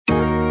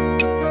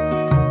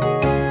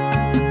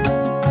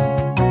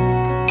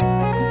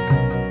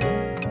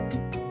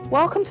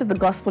Welcome to the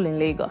Gospel in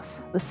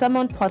Lagos, the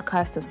sermon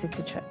podcast of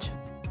City Church.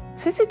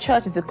 City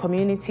Church is a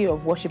community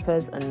of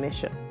worshippers on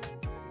mission.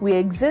 We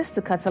exist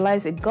to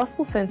catalyze a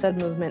gospel-centered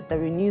movement that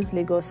renews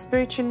Lagos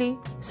spiritually,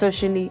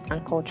 socially,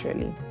 and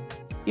culturally.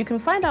 You can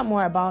find out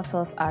more about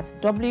us at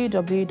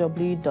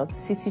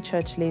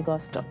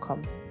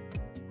www.citychurchlagos.com.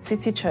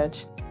 City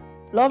Church.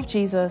 Love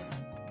Jesus,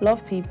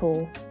 love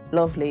people,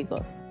 love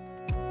Lagos.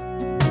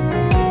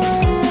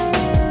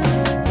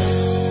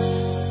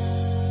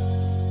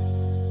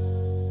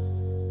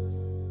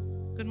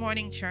 Good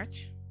morning,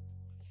 church.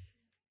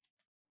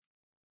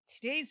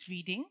 Today's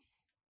reading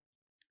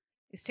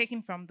is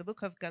taken from the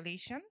book of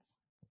Galatians,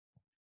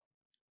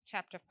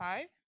 chapter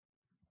 5,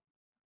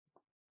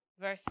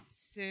 verse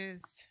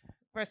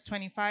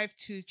 25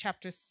 to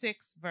chapter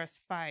 6,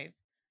 verse 5.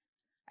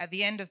 At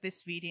the end of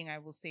this reading, I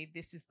will say,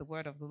 "This is the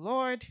word of the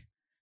Lord."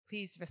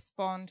 Please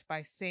respond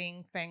by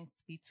saying,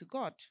 "Thanks be to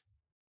God."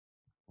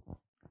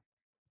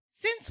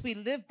 Since we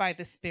live by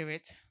the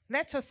Spirit,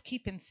 let us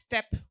keep in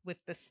step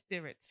with the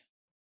Spirit.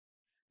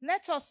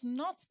 Let us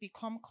not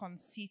become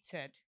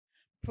conceited,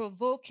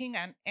 provoking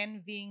and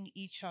envying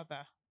each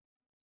other.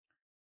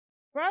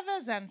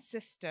 Brothers and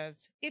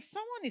sisters, if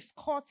someone is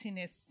caught in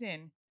a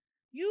sin,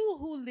 you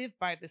who live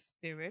by the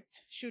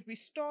Spirit should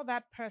restore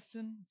that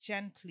person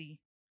gently.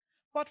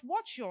 But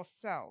watch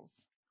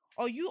yourselves,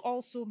 or you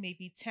also may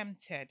be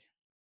tempted.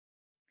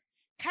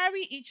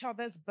 Carry each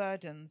other's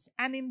burdens,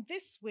 and in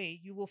this way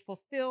you will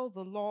fulfill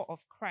the law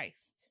of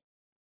Christ.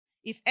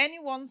 If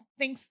anyone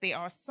thinks they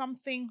are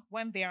something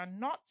when they are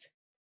not,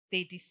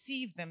 they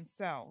deceive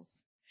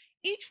themselves.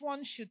 Each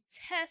one should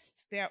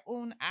test their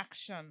own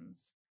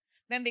actions.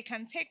 Then they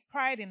can take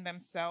pride in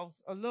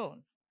themselves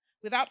alone,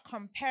 without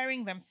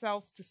comparing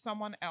themselves to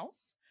someone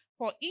else,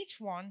 for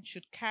each one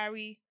should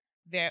carry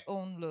their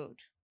own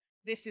load.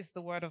 This is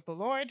the word of the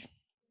Lord.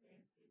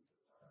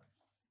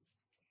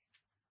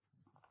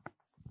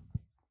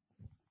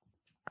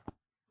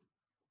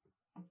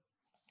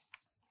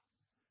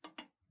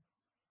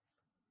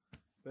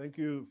 Thank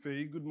you,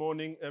 Faye. Good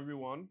morning,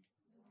 everyone.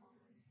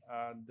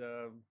 And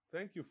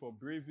thank you for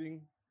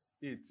braving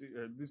it.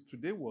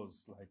 Today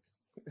was like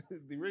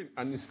the rain,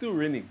 and it's still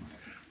raining.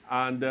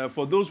 And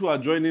for those who are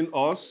joining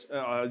us,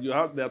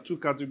 there are two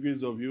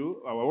categories of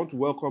you. I want to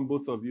welcome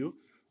both of you.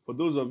 For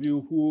those of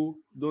you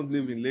who don't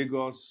live in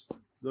Lagos,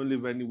 don't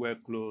live anywhere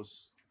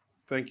close,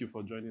 thank you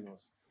for joining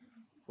us.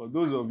 For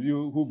those of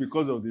you who,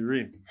 because of the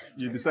rain,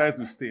 you decided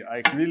to stay,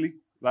 like really?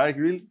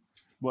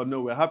 But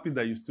no, we're happy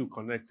that you're still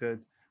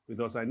connected with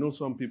us. I know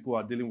some people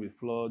are dealing with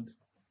flood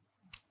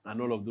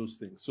and all of those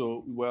things.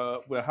 So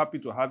we're happy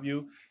to have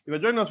you. If you're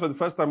joining us for the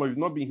first time or you've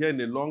not been here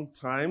in a long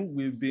time,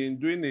 we've been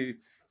doing a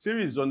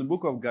series on the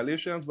book of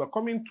Galatians. We're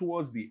coming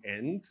towards the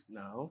end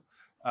now,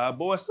 but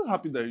we're still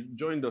happy that you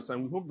joined us,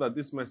 and we hope that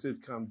this message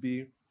can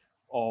be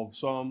of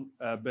some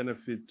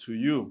benefit to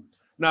you.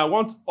 Now, I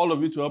want all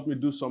of you to help me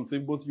do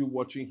something, both you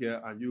watching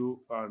here and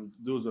you and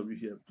those of you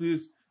here.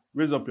 Please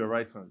raise up your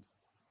right hand.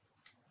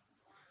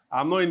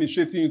 I'm not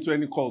initiating you to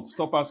any cult.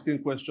 Stop asking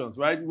questions,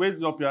 right?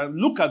 Raise up your hand.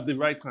 Look at the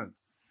right hand.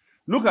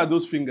 Look at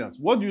those fingers.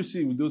 What do you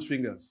see with those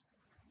fingers?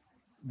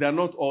 They're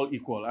not all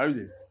equal, are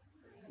they?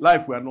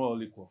 Life, we are not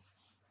all equal.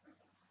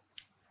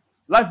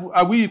 Life,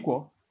 are we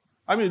equal?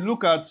 I mean,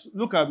 look at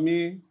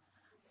me.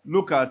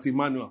 Look at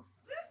Emmanuel.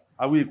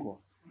 Are we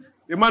equal?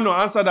 Emmanuel,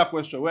 answer that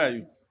question. Where are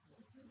you?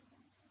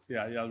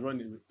 Yeah, he has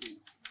run away.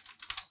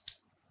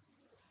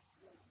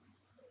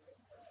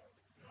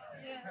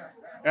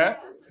 Eh?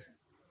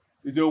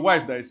 It's your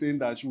wife that is saying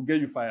that she will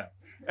get you fired.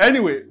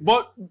 Anyway,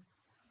 but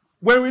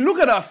when we look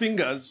at our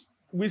fingers,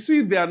 we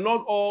see they are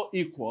not all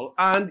equal.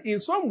 And in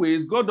some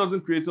ways, God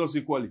doesn't create us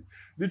equally.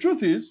 The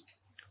truth is,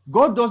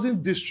 God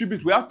doesn't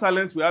distribute. We have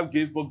talents, we have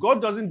gifts, but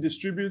God doesn't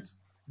distribute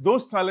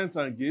those talents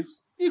and gifts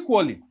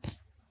equally.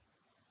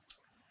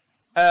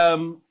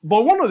 But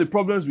one of the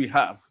problems we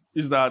have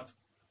is that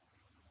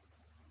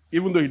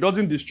even though He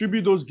doesn't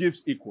distribute those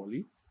gifts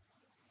equally,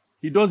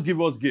 He does give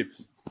us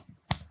gifts.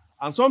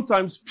 And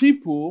sometimes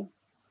people,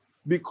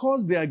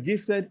 because they are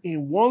gifted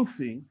in one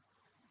thing,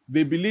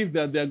 they believe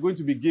that they are going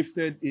to be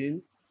gifted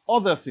in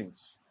other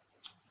things.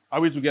 Are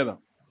we together?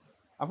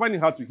 I find it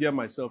hard to hear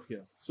myself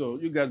here, so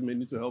you guys may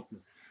need to help me.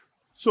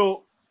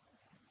 So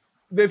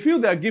they feel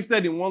they are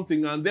gifted in one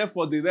thing, and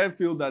therefore they then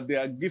feel that they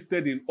are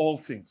gifted in all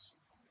things.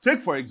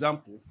 Take, for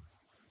example,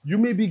 you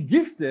may be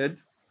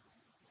gifted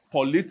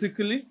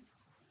politically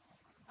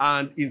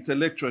and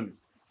intellectually.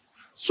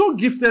 So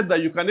gifted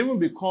that you can even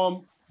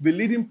become the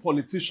leading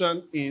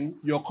politician in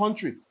your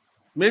country.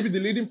 Maybe the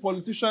leading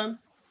politician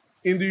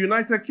in the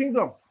United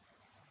Kingdom.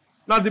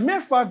 Now, the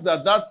mere fact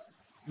that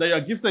you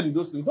are gifted in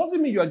those things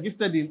doesn't mean you are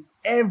gifted in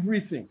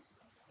everything.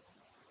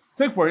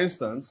 Take, for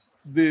instance,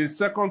 the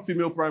second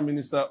female prime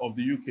minister of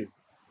the UK,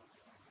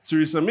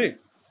 Theresa May,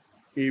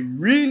 a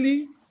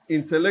really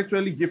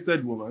intellectually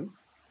gifted woman,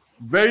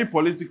 very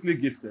politically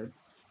gifted.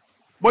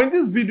 But in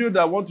this video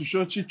that I want to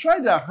show, she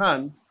tried her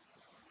hand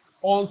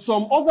on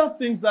some other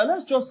things that,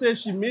 let's just say,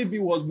 she maybe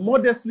was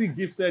modestly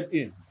gifted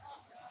in.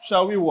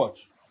 Shall we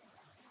watch?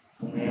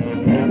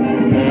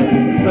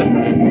 All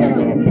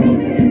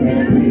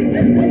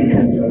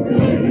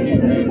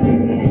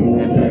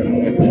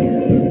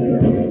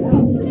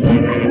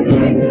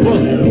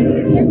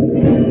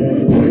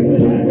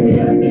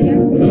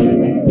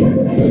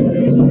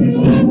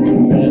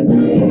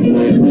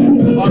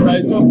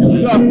right, it's okay.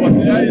 We don't have to.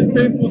 It's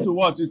painful to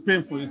watch. It's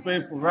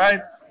painful,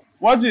 right?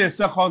 Watch it a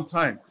second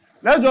time.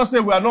 Let's just say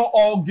we are not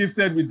all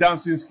gifted with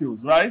dancing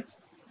skills, right?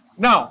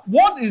 Now,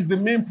 what is the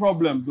main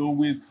problem, though,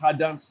 with her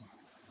dancing?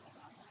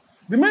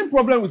 The main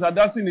problem with her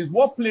dancing is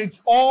what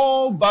plagues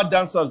all bad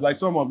dancers, like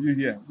some of you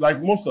here,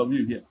 like most of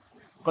you here.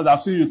 Because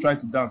I've seen you try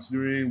to dance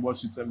during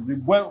worship service.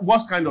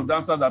 What kind of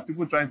dancers are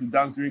people trying to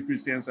dance during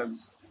Christian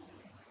service?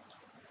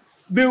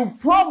 The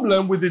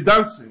problem with the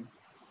dancing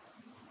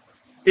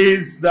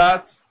is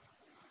that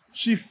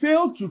she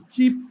failed to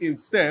keep in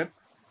step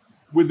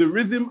with the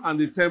rhythm and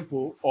the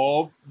tempo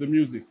of the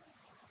music.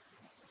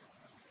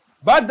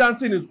 Bad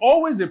dancing is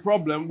always a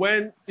problem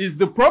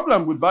the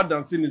problem with bad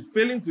dancing is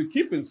failing to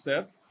keep in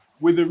step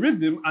with the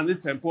rhythm and the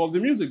tempo of the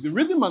music. The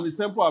rhythm and the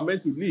tempo are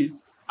meant to lead,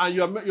 and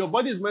your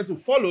body is meant to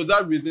follow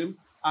that rhythm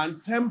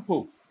and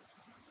tempo.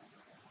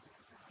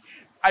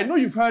 I know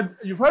you've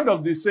heard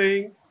of the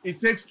saying,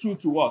 it takes two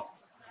to what?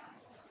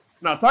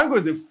 Now, tango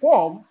is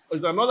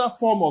another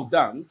form of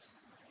dance,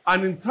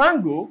 and in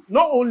tango,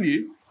 not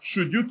only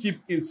should you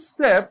keep in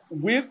step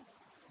with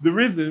the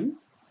rhythm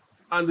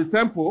and the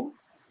tempo,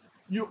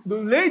 the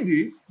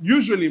lady,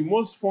 usually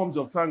most forms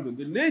of tango,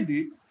 the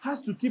lady has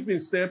to keep in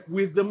step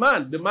with the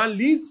man. The man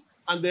leads,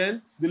 and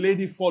then the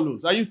lady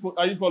follows. Are you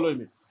following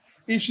me?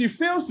 If she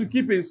fails to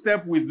keep in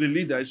step with the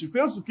leader, if she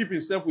fails to keep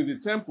in step with the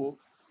tempo,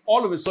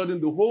 all of a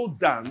sudden the whole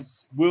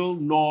dance will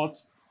not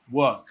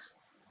work.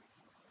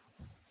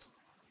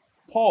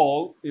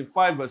 Paul, in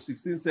 5 verse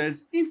 16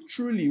 says, if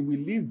truly we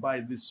live by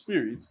the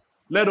Spirit,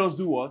 let us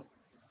do what?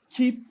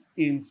 Keep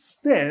in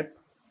step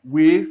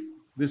with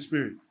the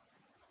Spirit.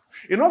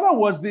 In other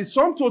words, the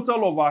sum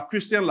total of our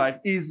Christian life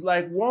is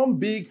like one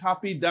big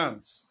happy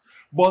dance.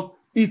 But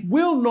it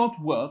will not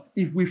work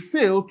if we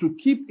fail to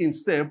keep in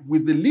step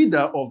with the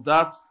leader of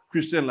that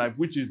Christian life,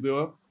 which is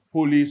the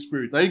Holy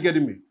Spirit. Are you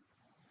getting me?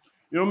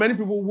 You know, many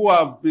people who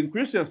have been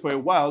Christians for a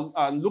while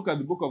and look at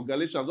the book of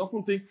Galatians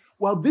often think,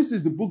 well, this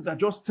is the book that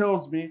just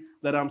tells me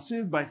that I'm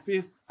saved by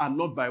faith and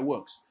not by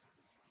works.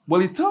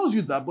 Well, it tells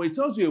you that, but it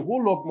tells you a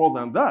whole lot more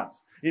than that.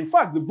 In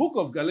fact, the book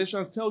of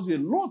Galatians tells you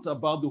a lot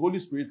about the Holy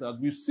Spirit, as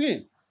we've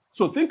seen.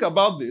 So think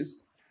about this.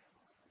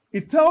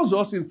 It tells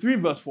us in 3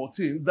 verse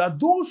 14 that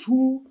those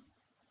who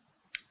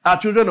are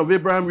children of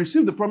Abraham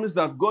receive the promise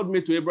that God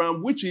made to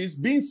Abraham, which is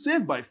being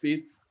saved by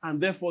faith,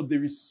 and therefore they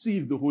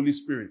receive the Holy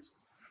Spirit.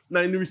 Now,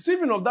 in the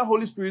receiving of that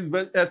Holy Spirit,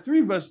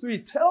 3 verse 3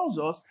 tells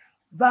us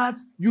that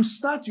you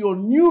start your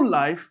new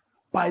life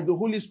by the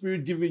Holy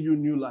Spirit giving you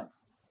new life.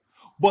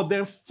 But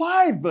then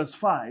 5 verse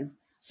 5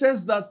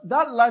 says that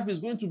that life is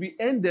going to be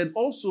ended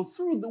also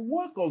through the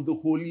work of the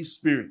Holy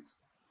Spirit.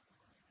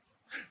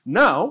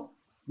 Now,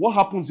 what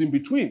happens in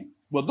between?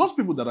 Well, those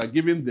people that are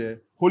given the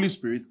Holy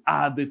Spirit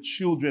are the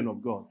children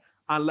of God.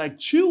 And like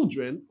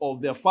children of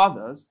their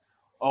fathers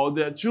or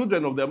the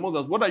children of their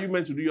mothers, what are you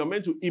meant to do? You're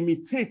meant to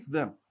imitate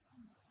them.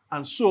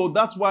 And so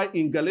that's why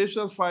in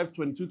Galatians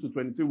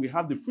 5:22-23, we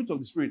have the fruit of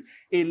the Spirit,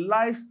 a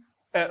life,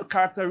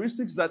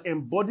 characteristics that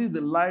embody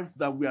the life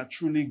that we are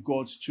truly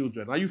God's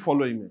children. Are you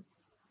following me?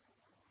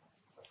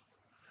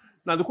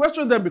 Now, the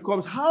question then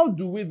becomes, how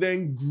do we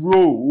then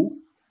grow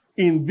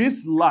in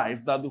this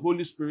life that the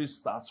Holy Spirit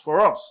starts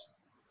for us?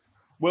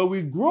 Well,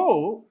 we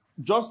grow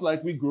just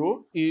like we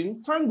grow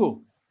in tango.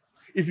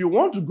 If you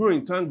want to grow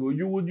in tango,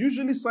 you would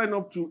usually sign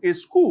up to a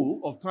school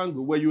of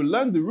tango where you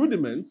learn the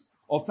rudiments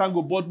of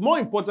tango, but more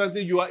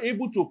importantly, you are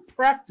able to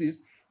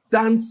practice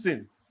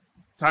dancing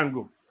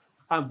tango.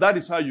 And that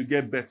is how you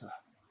get better.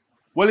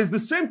 Well, it's the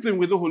same thing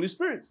with the Holy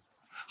Spirit.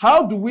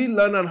 How do we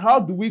learn and how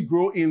do we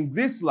grow in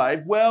this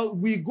life? Well,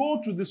 we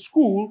go to the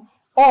school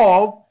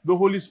of the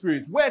Holy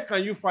Spirit. Where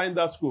can you find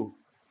that school?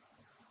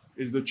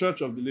 It's the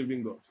Church of the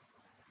Living God.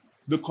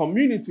 The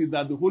community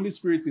that the Holy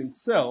Spirit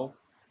himself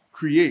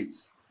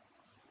creates.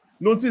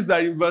 Notice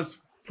that in verse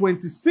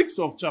 26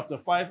 of chapter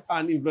 5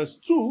 and in verse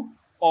 2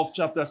 of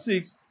chapter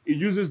 6, it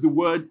uses the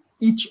word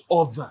each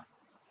other.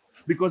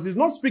 Because he's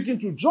not speaking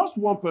to just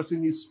one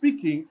person, he's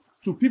speaking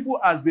to people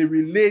as they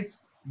relate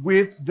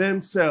with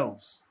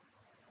themselves.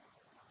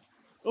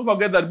 Don't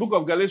forget that the book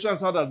of Galatians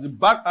had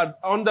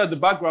under the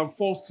background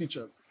false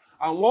teachers.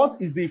 And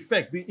what is the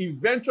effect? The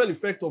eventual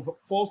effect of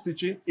false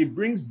teaching, it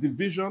brings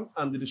division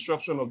and the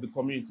destruction of the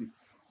community.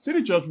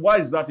 City Church, why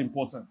is that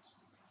important?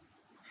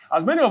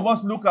 As many of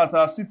us look at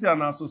our city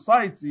and our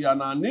society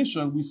and our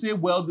nation, we say,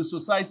 well, the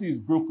society is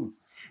broken.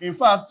 In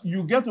fact,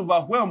 you get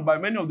overwhelmed by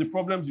many of the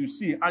problems you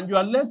see, and you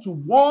are led to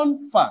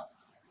one fact.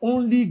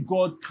 Only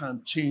God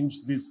can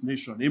change this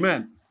nation.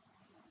 Amen.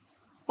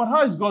 But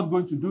how is God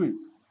going to do it?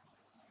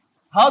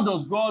 How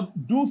does God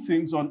do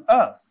things on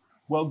earth?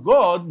 Well,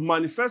 God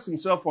manifests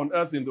himself on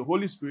earth in the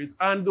Holy Spirit,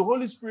 and the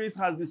Holy Spirit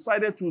has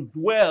decided to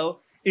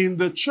dwell in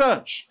the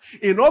church.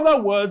 In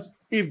other words,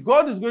 if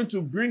God is going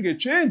to bring a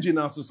change in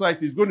our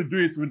society, he's going to do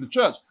it through the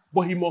church.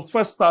 but he must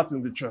first start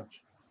in the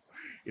church.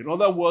 In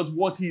other words,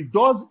 what he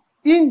does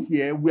in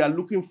here, we are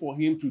looking for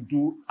him to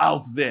do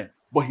out there.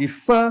 But he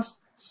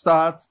first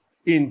starts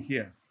in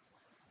here.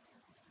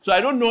 So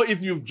I don't know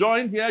if you've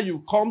joined here,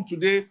 you've come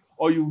today,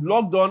 or you've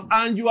logged on,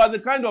 and you are the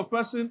kind of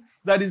person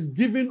that is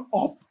giving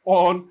up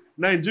on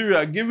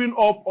Nigeria, giving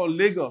up on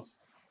Lagos.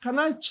 Can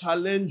I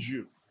challenge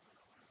you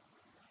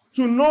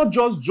to not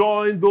just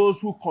join those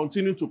who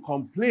continue to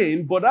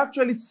complain, but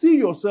actually see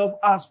yourself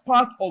as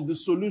part of the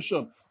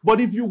solution? But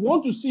if you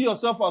want to see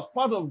yourself as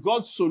part of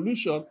God's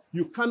solution,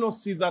 you cannot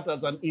see that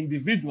as an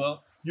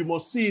individual. You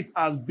must see it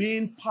as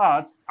being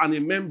part and a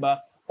member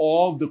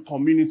of the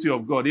community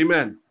of God.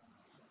 Amen.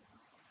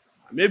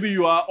 Maybe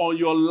you are on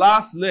your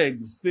last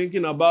legs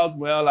thinking about,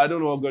 well, I don't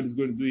know what God is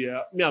going to do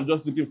here. Me, I'm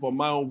just looking for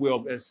my own way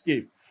of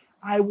escape.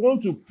 I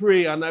want to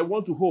pray and I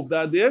want to hope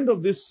that at the end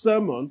of this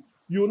sermon,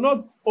 you will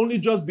not only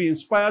just be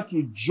inspired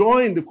to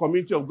join the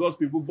community of God's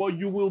people, but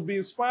you will be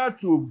inspired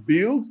to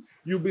build,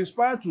 you'll be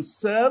inspired to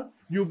serve,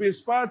 you'll be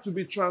inspired to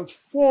be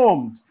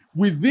transformed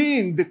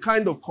within the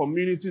kind of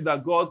community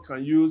that God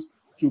can use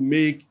to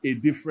make a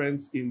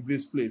difference in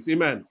this place.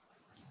 Amen.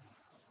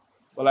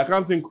 Well, I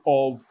can't think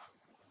of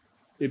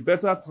a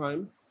better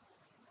time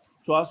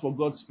to ask for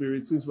God's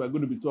Spirit, since we're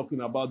going to be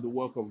talking about the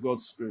work of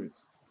God's Spirit.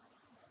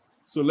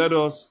 So let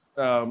us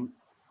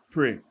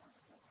pray.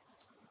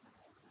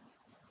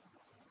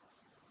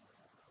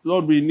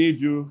 Lord, we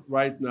need you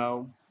right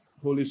now,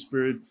 Holy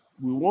Spirit.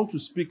 We want to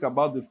speak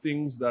about the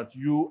things that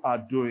you are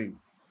doing.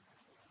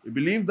 We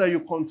believe that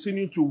you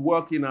continue to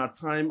work in our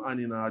time and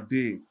in our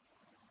day.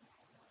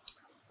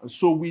 And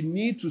so we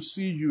need to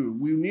see you.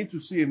 We need to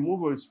see a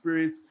move of the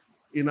Spirit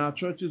in our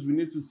churches. We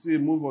need to see a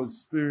move of the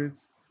Spirit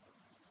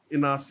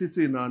in our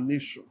city, in our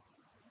nation.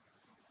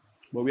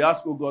 But we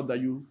ask, oh God, that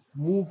you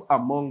move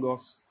among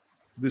us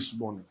this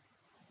morning.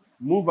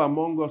 Move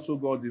among us, oh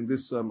God, in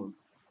this sermon.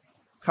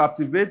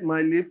 Captivate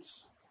my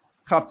lips,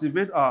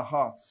 captivate our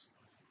hearts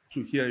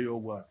to hear your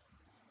word.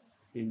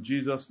 In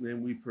Jesus'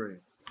 name we pray.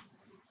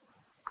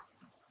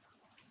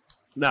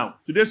 Now,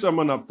 today's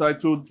sermon I've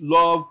titled,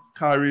 Love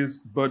Carries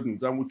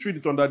Burdens, and we'll treat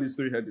it under these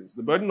three headings: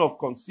 the burden of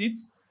conceit,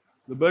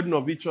 the burden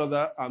of each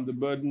other, and the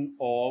burden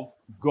of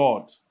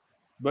God.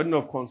 Burden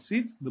of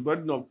conceit, the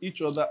burden of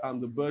each other,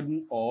 and the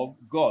burden of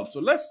God. So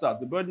let's start,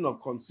 the burden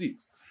of conceit.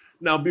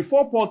 Now,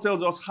 before Paul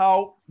tells us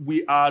how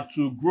we are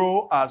to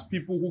grow as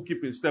people who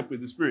keep in step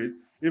with the Spirit,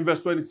 in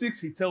verse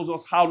 26, he tells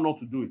us how not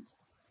to do it.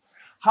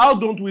 How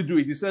don't we do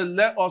it? He says,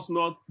 let us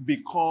not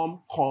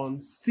become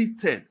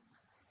conceited.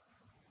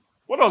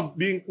 What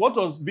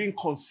does being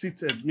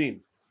conceited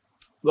mean?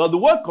 Well, the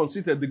word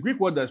conceited, the Greek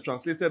word that's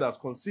translated as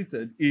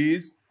conceited,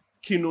 is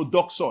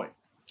kinodoxoi.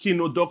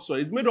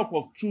 Kinodoxoi. It's made up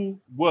of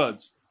two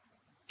words,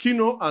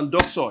 kino and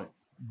doxoi.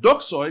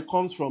 Doxoi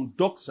comes from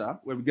doxa,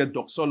 where we get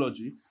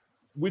doxology,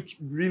 which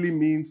really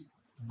means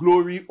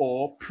glory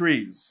or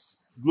praise.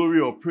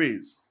 Glory or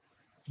praise.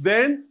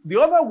 Then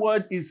the other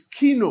word is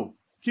kino.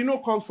 Kino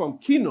comes from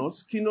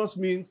kinos. Kinos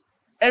means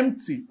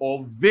empty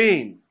or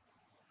vain.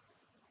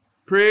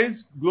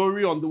 Praise,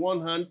 glory on the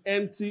one hand,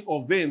 empty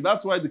or vain.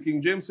 That's why the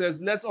King James says,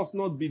 let us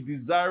not be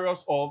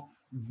desirous of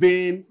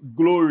vain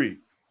glory.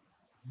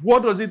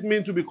 What does it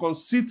mean to be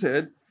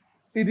conceited?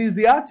 It is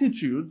the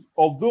attitude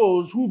of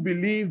those who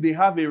believe they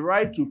have a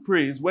right to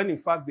praise when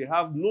in fact they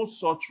have no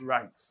such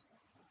right.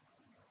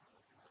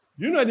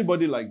 Do you know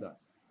anybody like that?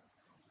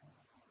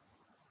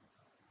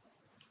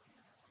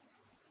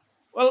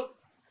 Well,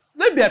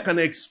 maybe I can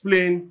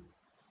explain,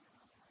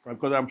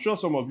 because I'm sure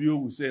some of you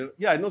will say,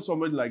 yeah, I know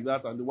somebody like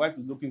that, and the wife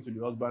is looking to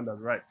the husband as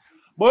right.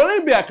 But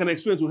maybe I can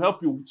explain to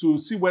help you to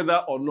see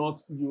whether or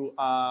not you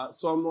are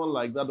someone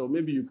like that, or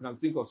maybe you can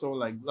think of someone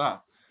like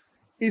that.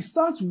 It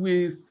starts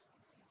with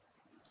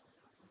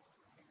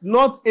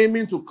not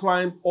aiming to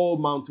climb all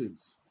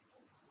mountains.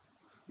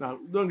 Now,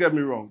 don't get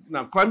me wrong.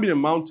 Now, climbing a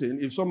mountain,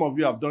 if some of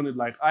you have done it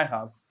like I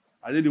have,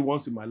 I did it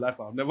once in my life,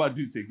 I'll never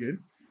do it again.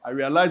 I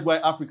realized why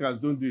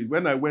Africans don't do it.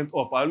 When I went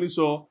up, I only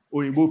saw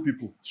Oyinbo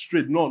people,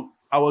 straight, none.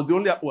 I was the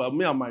only, well,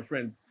 me and my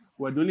friend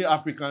were the only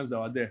Africans that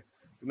were there.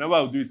 Never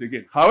will do it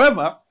again.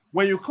 However,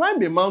 when you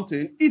climb a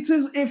mountain, it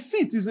is a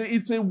feat.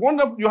 It's a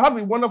wonderful, you have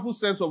a wonderful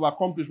sense of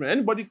accomplishment.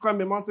 Anybody climb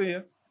a mountain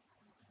here?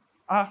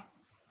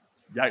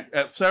 Yeah,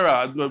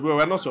 Sarah,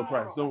 we're not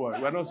surprised. Don't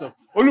worry. We're not surprised.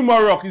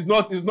 Oluma Rock is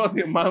not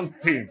a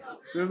mountain.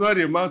 It's not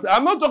a mountain.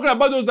 I'm not talking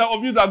about those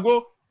of you that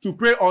go to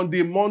pray on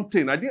the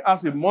mountain. I didn't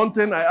ask a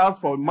mountain. I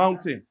asked for a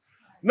mountain.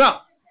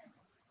 Now,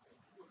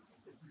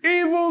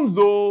 even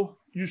though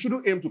you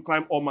shouldn't aim to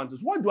climb all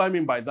mountains, what do I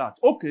mean by that?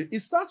 Okay,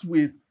 it starts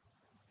with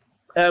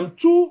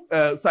two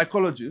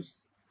psychologists,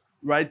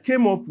 right,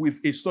 came up with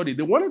a study.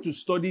 They wanted to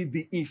study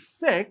the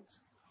effect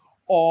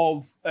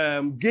of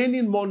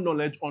gaining more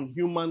knowledge on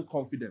human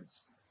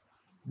confidence.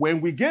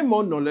 When we gain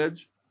more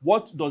knowledge,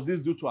 what does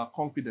this do to our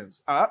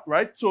confidence?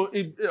 Right? So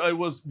it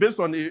was based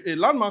on a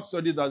landmark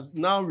study that's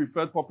now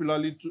referred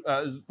popularly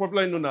to, is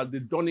popularly known as the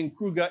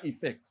Dunning-Kruger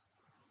effect.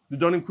 The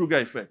Dunning-Kruger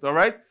effect, all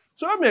right?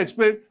 So let me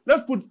explain.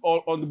 Let's put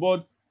on the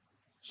board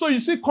So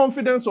you see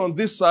confidence on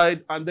this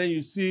side, and then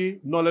you see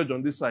knowledge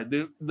on this side.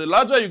 The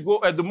larger you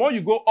go, the more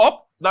you go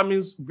up, that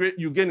means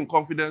you gain in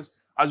confidence.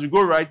 As you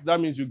go right, that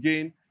means you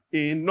gain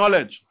in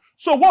knowledge.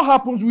 So what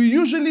happens, we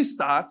usually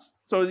start,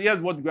 so here's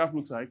what the graph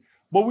looks like,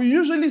 but we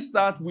usually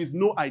start with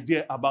no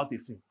idea about a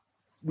thing.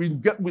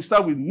 We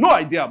start with no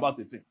idea about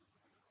a thing.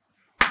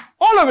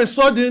 All of a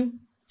sudden,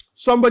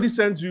 somebody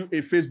sends you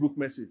a Facebook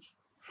message.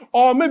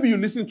 Or maybe you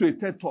listen to a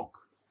TED Talk.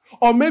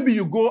 Or maybe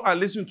you go and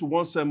listen to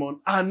one sermon,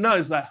 and now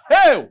it's like,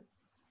 hey,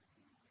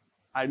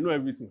 I know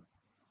everything.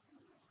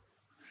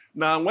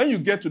 Now, when you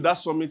get to that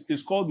summit,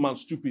 it's called Mount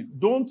Stupid.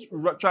 Don't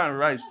try and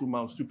rise to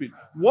Mount Stupid.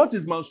 What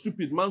is Mount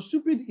Stupid? Mount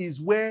Stupid is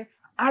where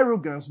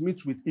arrogance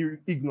meets with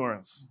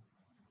ignorance.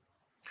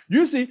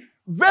 You see,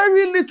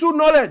 very little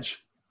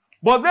knowledge.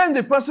 But then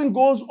the person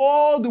goes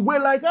all the way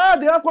like,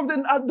 they have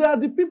confidence. They are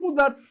the people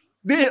that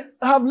they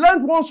have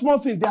learned one small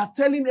thing. They are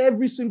telling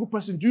every single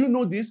person, do you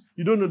know this?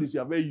 You don't know this. You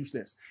are very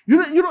useless.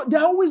 You know,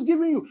 they're always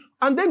giving you.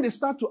 And then they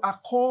start to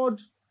accord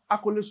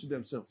accolades to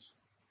themselves.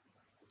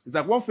 It's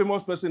like one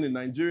famous person in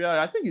Nigeria,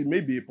 I think he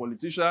may be a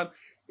politician.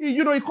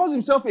 He calls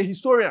himself a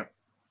historian.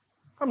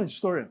 I'm a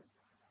historian.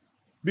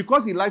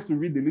 Because he likes to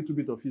read a little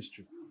bit of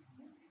history.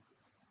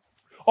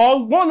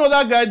 Or one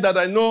other guy that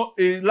I know,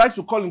 he likes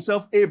to call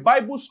himself a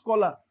Bible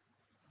scholar.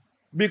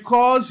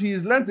 Because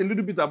he's learned a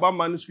little bit about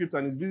manuscripts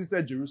and he's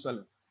visited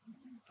Jerusalem.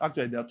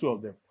 Actually, there are two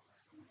of them.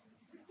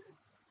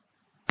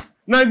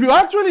 Now, if you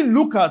actually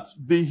look at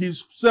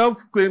his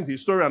self-claimed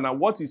historian and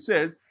what he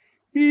says,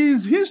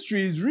 his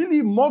history is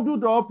really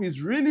muddled up,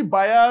 is really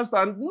biased,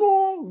 and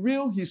no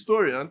real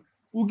historian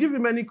will give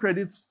him any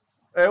credit.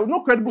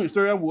 No credible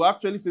historian will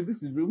actually say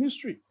this is real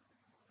history.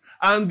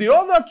 And the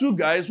other two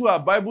guys who are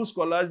Bible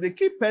scholars, they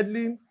keep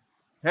peddling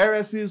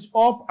heresies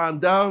up and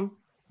down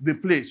the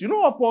place. You know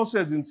what Paul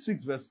says in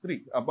 6 verse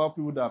 3 about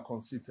people that are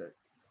conceited?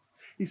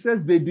 He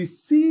says they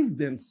deceive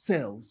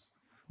themselves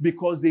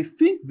because they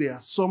think they are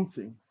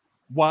something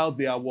while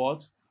they are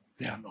what?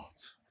 They are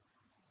not.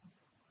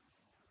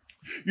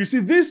 You see,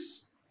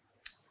 this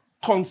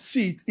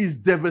conceit is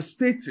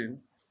devastating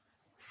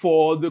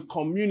for the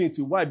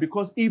community. Why?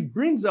 Because it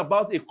brings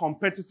about a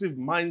competitive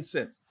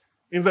mindset.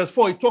 In verse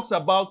 4, it talks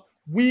about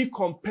we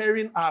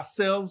comparing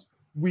ourselves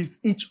with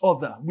each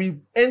other. We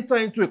enter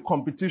into a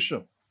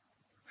competition.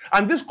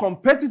 And this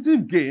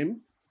competitive game,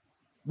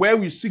 where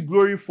we seek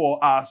glory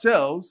for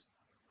ourselves,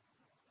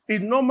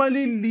 it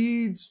normally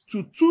leads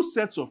to two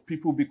sets of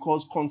people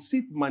because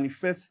conceit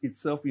manifests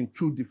itself in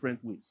two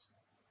different ways.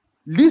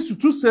 Leads to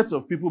two sets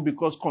of people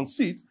because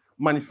conceit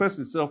manifests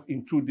itself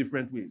in two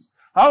different ways.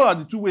 How are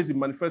the two ways it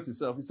manifests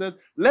itself? He says,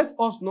 let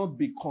us not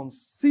be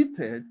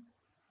conceited,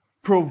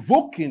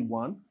 provoking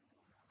one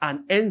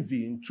and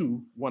envying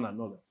to one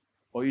another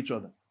or each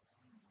other.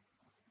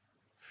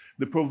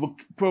 The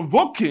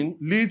provoking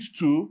leads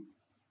to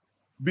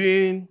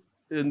being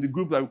in the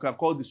group that we can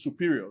call the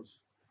superiors.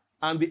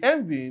 And the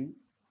envying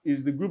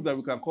is the group that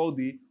we can call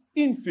the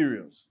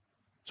inferiors.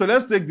 So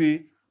let's take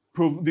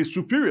the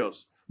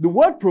superiors. The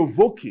word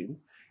provoking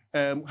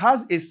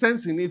has a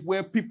sense in it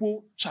where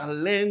people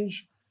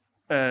challenge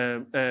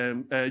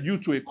you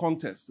to a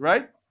contest,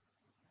 right?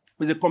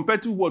 It's a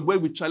competitive word where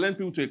we challenge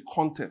people to a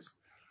contest.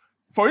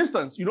 For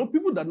instance,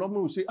 people that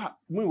normally will say,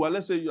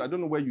 let's say, I don't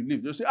know where you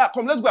live. They'll say,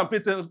 come, let's go and play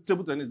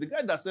table tennis. The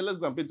guy that said, let's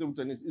go and play table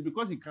tennis is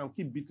because he can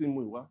keep beating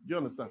Muiwa. Do you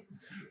understand?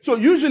 So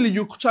usually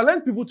you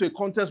challenge people to a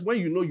contest when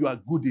you know you are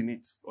good in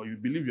it or you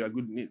believe you are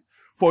good in it.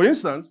 For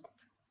instance,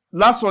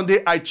 last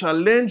Sunday, I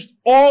challenged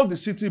all the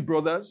City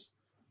brothers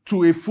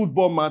to a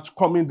football match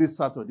coming this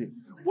Saturday.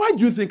 Why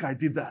do you think I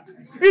did that?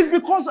 It's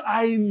because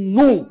I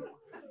know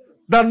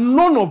that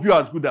none of you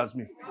are as good as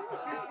me.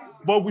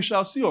 But we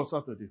shall see on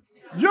Saturday.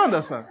 Do you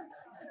understand?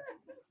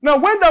 Now,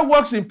 when that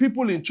works in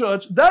people in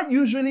church, that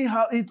usually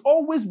it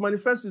always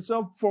manifests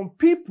itself from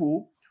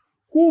people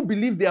who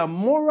believe they are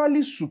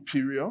morally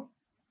superior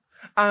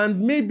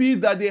and maybe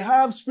that they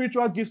have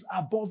spiritual gifts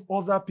above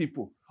other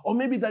people or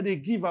maybe that they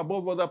give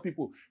above other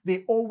people.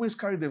 They always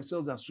carry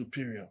themselves as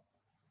superior.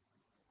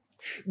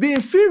 The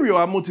inferior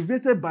are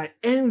motivated by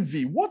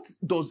envy. What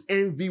does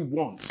envy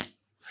want?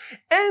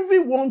 Envy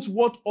wants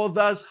what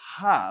others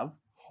have,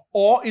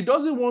 or it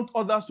doesn't want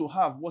others to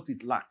have what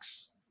it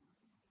lacks.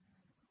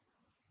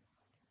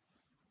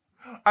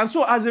 And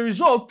so as a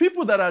result,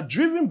 people that are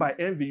driven by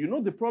envy,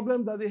 the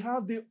problem that they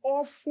have, they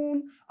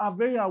often are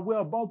very aware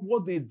about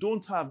what they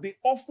don't have. They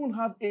often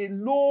have a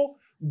low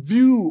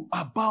view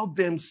about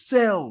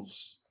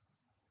themselves.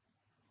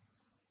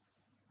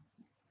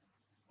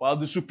 While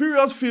the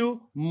superiors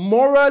feel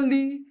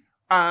morally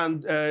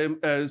and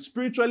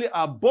spiritually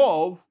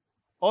above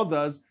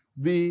others,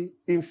 the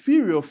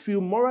inferior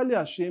feel morally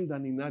ashamed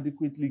and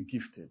inadequately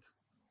gifted.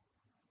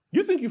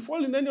 You think you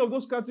fall in any of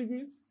those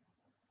categories?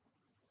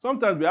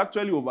 Sometimes we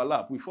actually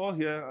overlap. We fall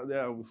here,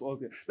 there, and we fall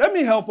here. Let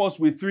me help us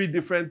with 3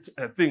 different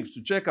things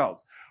to check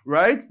out,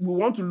 right? We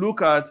want to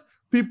look at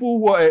people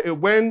who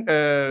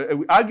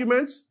are,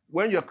 arguments,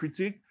 when you're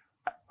critiqued,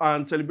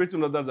 and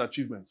celebrating others'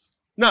 achievements.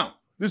 Now,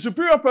 the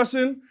superior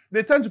person,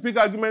 they tend to pick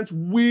arguments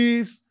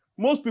with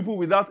most people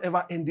without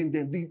ever ending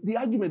them, the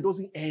argument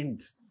doesn't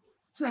end.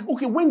 It's like,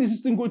 okay, when is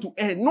this thing going to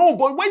end? No,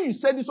 but when you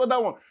said this other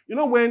one,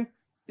 when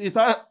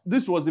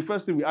this was the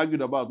first thing we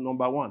argued about,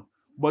 number one.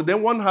 But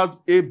then one has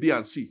A, B,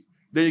 and C.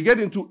 Then you get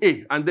into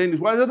A, and then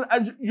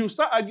you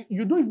start arguing.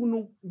 You don't even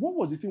know what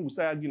was the thing we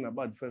started arguing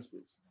about in the first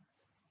place.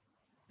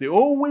 They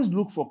always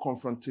look for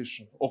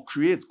confrontation or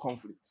create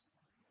conflict.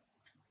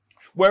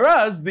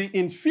 Whereas the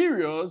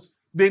inferiors,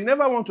 they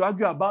never want to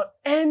argue about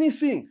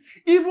anything,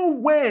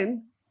 even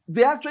when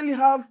they actually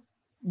have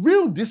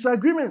real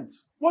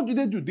disagreements. What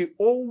do? They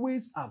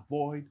always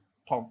avoid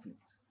conflict.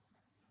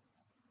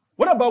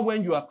 What about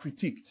when you are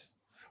critiqued?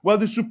 Well,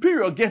 the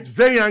superior gets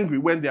very angry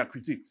when they are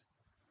critiqued.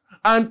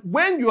 And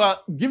when you are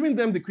giving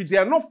them the critique, they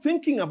are not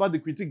thinking about the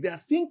critique, they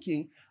are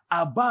thinking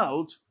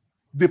about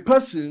the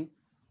person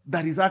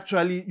that is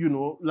actually,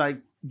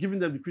 giving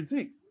them the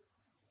critique.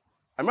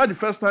 I remember the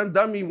first time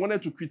Dami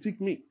wanted to critique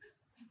me.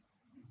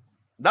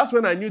 That's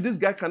when I knew this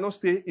guy cannot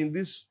stay in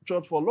this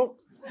church for long.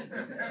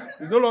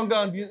 He's no longer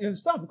in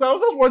staff. Because I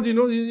was just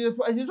wondering,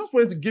 he just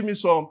wanted to give me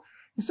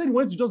he said he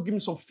wanted to just give me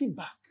some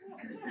feedback.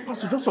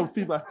 Pastor, just some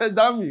feedback.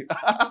 Dami,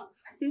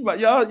 feedback.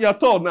 You're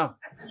tall now.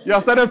 You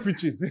have started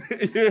preaching.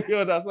 You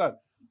understand?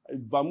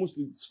 Vamus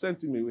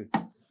sent him away.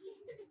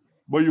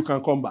 But you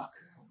can come back.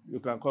 You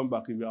can come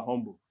back if you are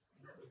humble.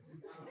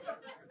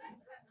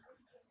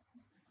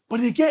 But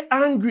they get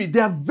angry.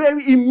 They are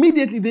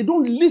immediately, they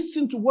don't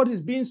listen to what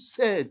is being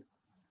said.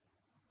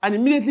 And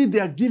immediately they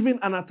are giving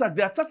an attack.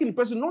 They're attacking the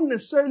person, not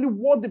necessarily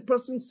what the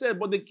person said,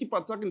 but they keep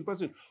attacking the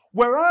person.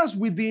 Whereas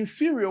with the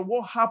inferior,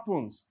 what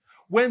happens?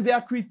 When they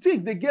are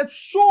critiqued, they get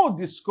so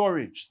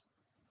discouraged.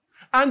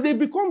 And they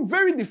become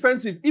very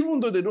defensive,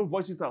 even though they don't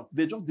voice it out.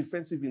 They're just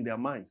defensive in their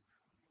mind.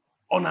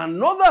 On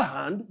another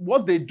hand,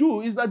 what they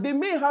do is that they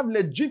may have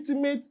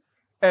legitimate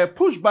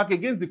pushback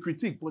against the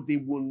critique, but they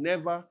will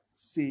never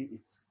say it.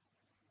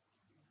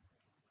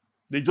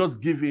 They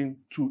just give in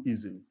too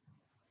easily.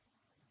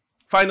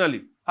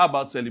 Finally, how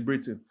about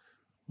celebrating?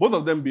 Both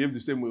of them behave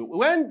the same way.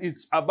 When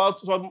it's about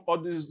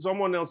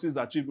someone else's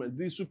achievement,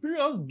 the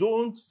superiors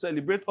don't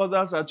celebrate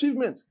others'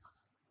 achievement.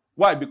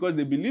 Why? Because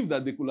they believe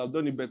that they could have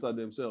done it better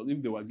themselves if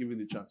they were given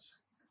the chance.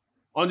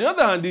 On the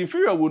other hand, the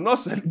inferior will not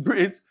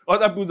celebrate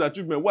other people's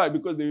achievement. Why?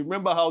 Because they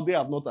remember how they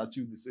have not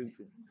achieved the same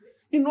thing.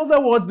 In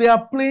other words, they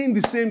are playing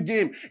the same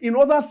game. In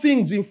other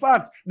things, in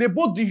fact, they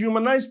both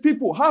dehumanize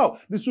people. How?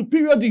 The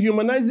superior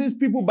dehumanizes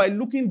people by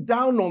looking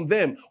down on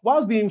them,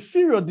 whilst the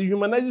inferior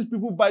dehumanizes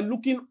people by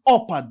looking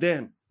up at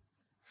them.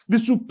 The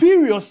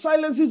superior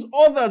silences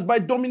others by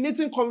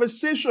dominating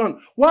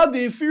conversation, while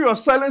the inferior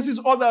silences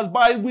others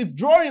by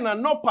withdrawing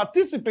and not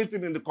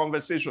participating in the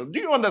conversation. Do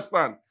you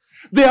understand?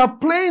 They are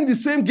playing the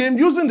same game,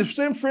 using the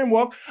same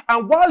framework,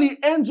 and while it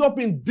ends up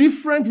in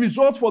different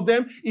results for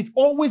them, it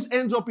always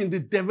ends up in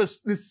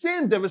the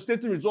same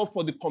devastating result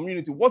for the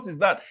community. What is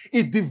that?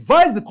 It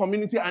divides the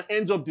community and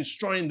ends up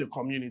destroying the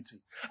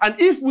community. And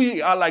if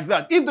we are like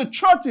that, if the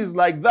church is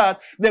like that,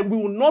 then we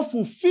will not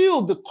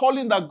fulfill the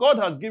calling that God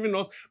has given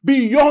us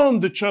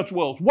beyond the church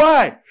walls.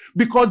 Why?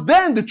 Because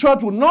then the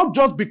church will not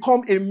just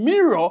become a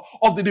mirror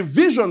of the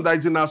division that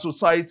is in our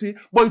society,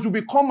 but it will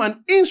become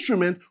an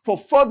instrument for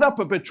further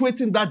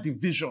perpetuating that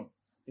division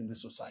in the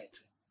society.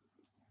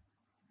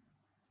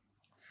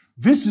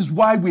 This is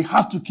why we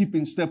have to keep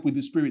in step with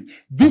the Spirit.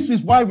 This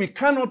is why we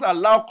cannot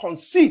allow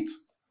conceit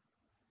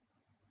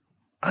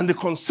and the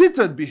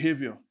conceited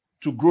behavior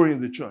to grow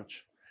in the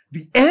church.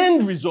 The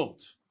end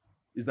result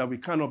is that we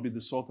cannot be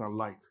the salt and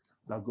light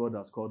that God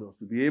has called us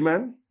to be.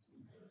 Amen?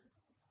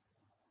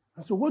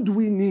 And so what do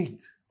we need?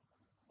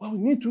 Well, we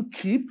need to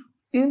keep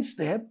in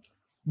step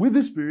with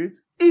the Spirit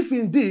if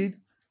indeed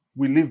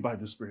we live by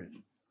the Spirit.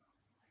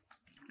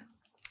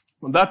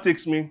 And that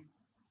takes me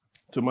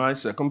to my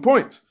second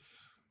point,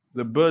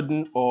 the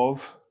burden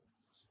of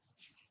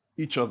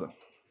each other.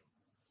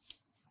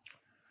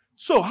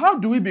 So how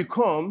do we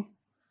become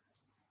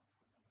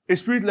a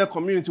Spirit-led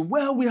community?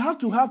 Well, we have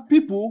to have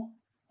people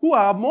who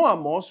are more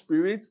and more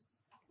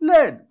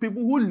Spirit-led,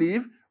 people who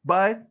live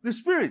by the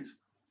Spirit.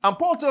 And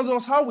Paul tells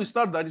us how we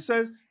start that. He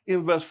says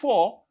in verse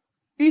 4,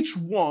 each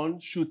one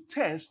should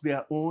test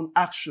their own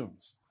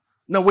actions.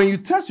 Now, when you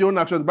test your own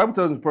actions, the Bible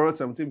tells us in Proverbs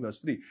 17, verse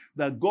 3,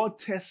 that God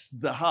tests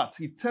the heart.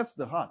 He tests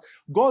the heart.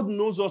 God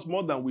knows us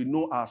more than we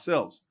know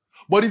ourselves.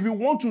 But if you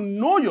want to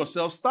know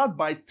yourself, start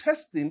by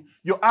testing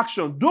your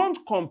action.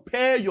 Don't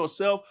compare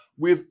yourself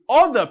with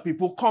other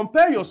people.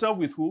 Compare yourself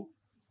with who?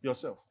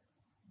 Yourself.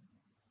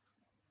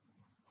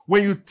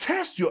 When you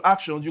test your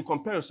actions, you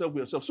compare yourself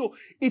with yourself. So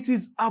it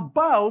is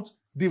about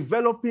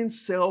developing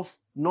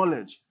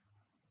self-knowledge.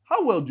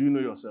 How well do you know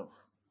yourself?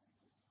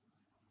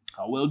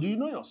 How well do you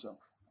know yourself?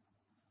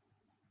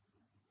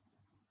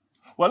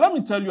 Well, let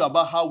me tell you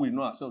about how we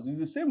know ourselves. It's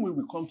the same way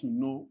we come to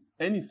know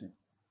anything.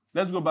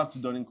 Let's go back to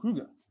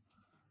Dunning-Kruger,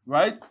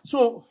 right?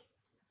 So,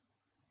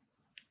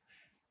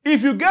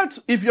 if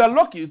you are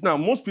lucky, now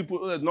most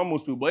people, not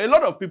most people, but a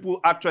lot of people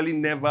actually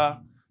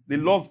they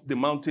love the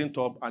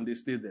mountaintop and they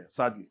stay there,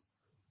 sadly,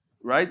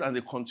 right? And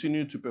they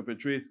continue to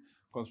perpetrate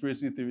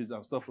conspiracy theories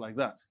and stuff like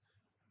that.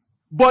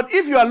 But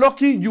if you are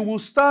lucky, you will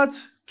start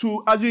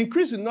to, as you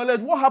increase in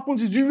knowledge, what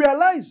happens is you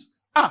realize,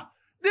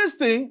 this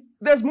thing,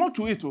 there's more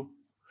to it.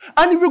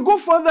 And if you go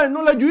further in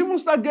knowledge, you even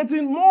start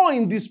getting more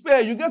in despair.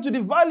 You get to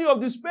the valley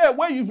of despair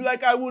where you feel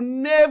like, I will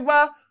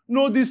never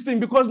know this thing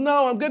because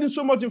now I'm getting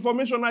so much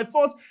information. I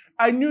thought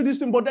I knew this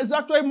thing, but it's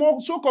actually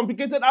more so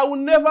complicated. I will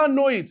never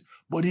know it.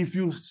 But if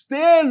you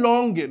stay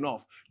long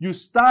enough, you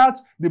start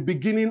the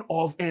beginning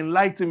of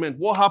enlightenment.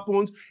 What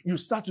happens? You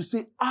start to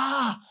say,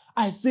 I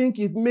think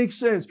it makes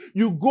sense.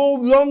 You go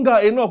longer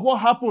enough. What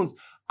happens?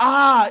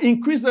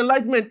 Increased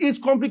enlightenment. It's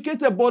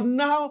complicated, but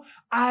now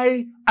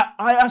I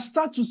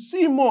start to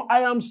see more. I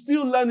am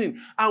still learning.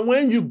 And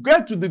when you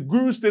get to the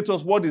guru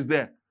status, what is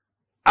there?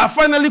 I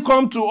finally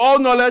come to all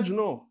knowledge.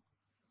 No.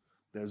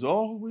 There's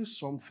always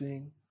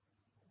something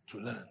to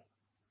learn.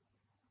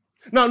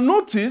 Now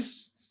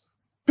notice,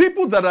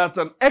 people that are at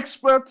an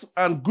expert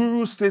and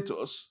guru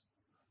status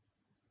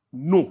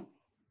know.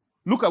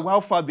 Look at how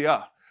far they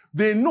are.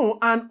 They know,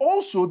 and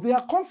also they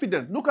are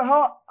confident. Look at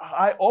how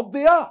high up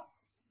they are.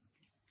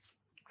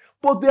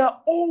 But they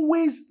are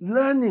always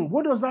learning.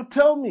 What does that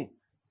tell me?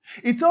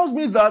 It tells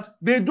me that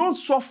they don't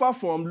suffer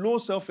from low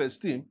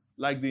self-esteem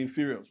like the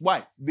inferiors.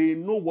 Why? They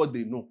know what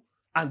they know,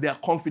 and they are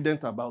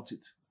confident about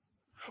it.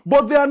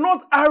 But they are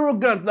not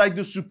arrogant like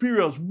the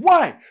superiors.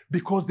 Why?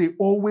 Because they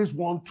always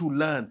want to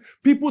learn.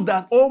 People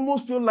that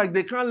almost feel like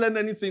they can't learn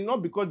anything,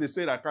 not because they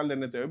say I can't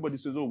learn anything. Everybody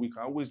says, we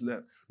can always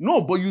learn.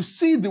 No, but you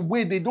see the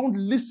way they don't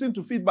listen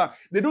to feedback.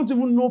 They don't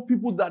even know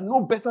people that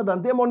know better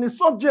than them on a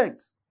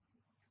subject.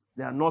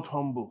 They are not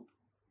humble.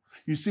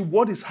 You see,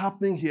 what is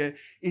happening here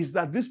is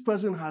that this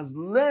person has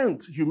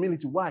learned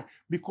humility. Why?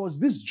 Because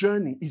this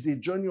journey is a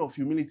journey of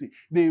humility.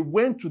 They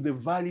went to the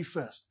valley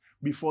first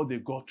before they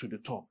got to the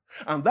top.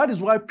 And that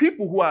is why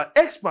people who are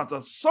experts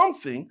at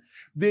something,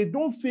 they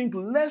don't think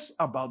less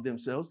about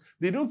themselves.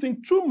 They don't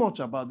think too much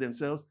about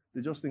themselves.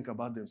 They just think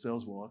about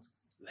themselves what?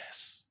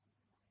 Less.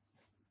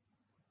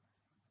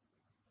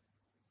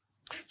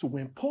 So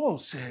when Paul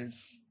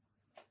says,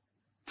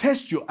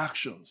 test your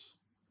actions,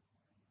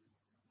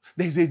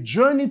 there's a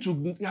journey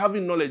to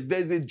having knowledge.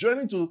 There's a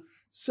journey to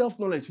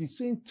self-knowledge. He's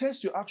saying,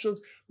 test your actions.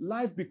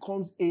 Life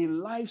becomes a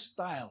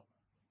lifestyle.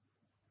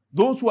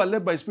 Those who are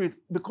led by Spirit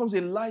becomes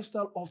a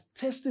lifestyle of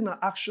testing our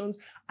actions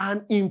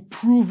and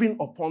improving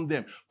upon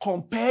them.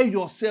 Compare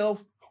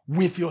yourself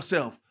with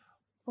yourself.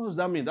 What does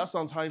that mean? That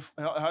sounds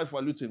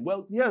highfalutin.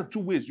 Well, here are two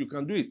ways you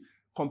can do it.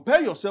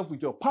 Compare yourself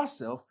with your past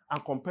self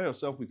and compare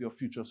yourself with your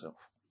future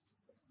self.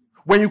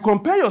 When you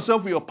compare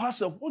yourself with your past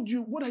self,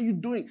 what are you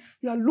doing?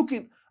 You are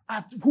looking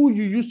at who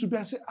you used to be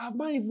and say, am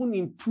I even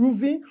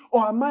improving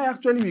or am I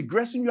actually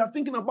regressing? You are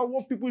thinking about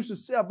what people used to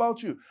say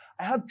about you.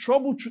 I had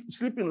trouble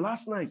sleeping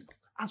last night.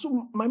 And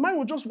so my mind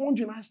was just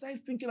wandering. I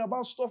started thinking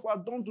about stuff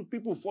I'd done to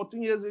people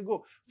 14 years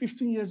ago,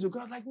 15 years ago.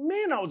 I was like,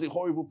 man, I was a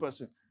horrible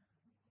person.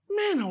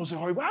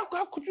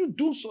 How could you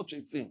do such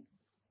a thing?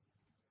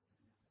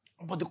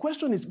 But the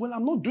question is, well,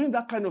 I'm not doing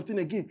that kind of thing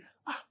again.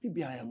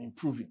 Maybe I am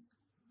improving.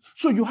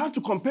 So you have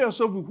to compare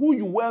yourself with who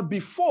you were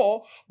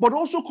before, but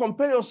also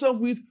compare yourself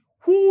with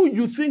who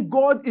you think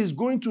God is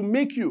going to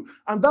make you.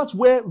 And that's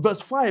where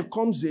verse 5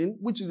 comes in,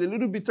 which is a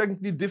little bit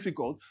technically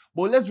difficult.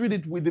 But let's read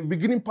it with the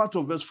beginning part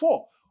of verse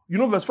 4. You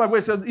know verse 5 where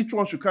it says each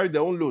one should carry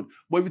their own load.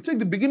 But if you take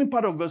the beginning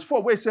part of verse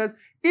 4 where it says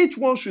each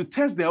one should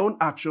test their own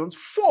actions,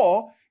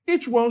 for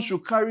each one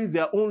should carry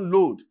their own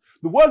load.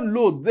 The word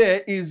load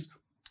there is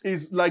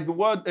like the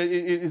word,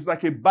 is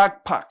like a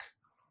backpack,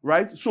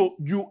 right? So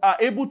you are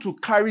able to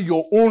carry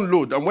your own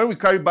load. And when we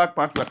carry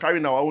backpacks, we are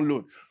carrying our own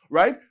load,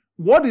 right?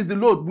 What is the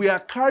load? We are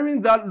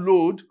carrying that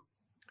load,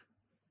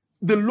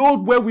 the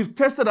load where we've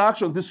tested our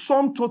actions, the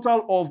sum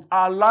total of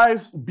our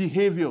life's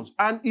behaviors.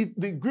 And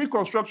the Greek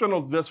construction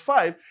of verse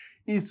 5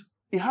 is,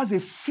 it has a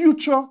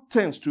future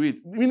tense to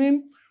it,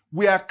 meaning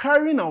we are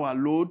carrying our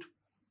load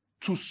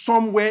to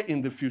somewhere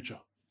in the future.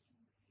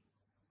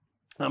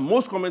 And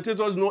most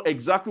commentators know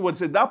exactly what it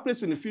said. That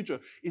place in the future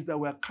is that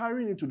we are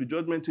carrying into the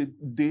judgment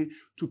day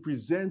to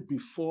present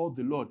before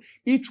the Lord.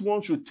 Each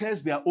one should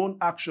test their own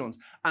actions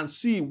and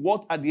see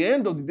what at the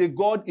end of the day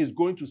God is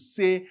going to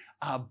say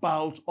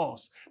about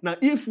us. Now,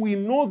 if we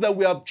know that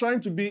we are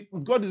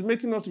God is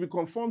making us to be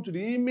conformed to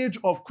the image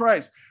of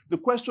Christ, the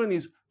question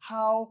is,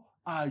 how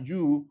are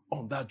you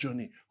on that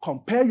journey?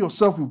 Compare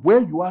yourself with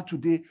where you are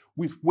today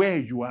with where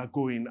you are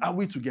going. Are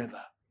we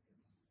together?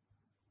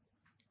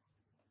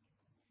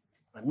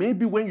 And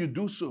maybe when you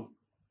do so,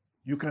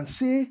 you can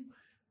see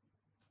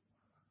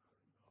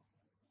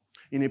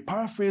in a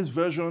paraphrased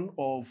version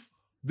of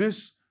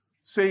this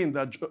saying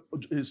that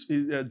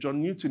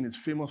John Newton is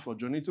famous for.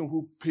 John Newton,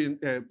 who penned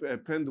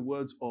the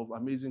words of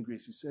Amazing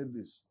Grace, he said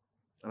this,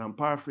 and I'm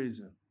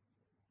paraphrasing.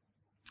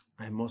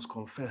 I must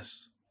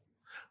confess,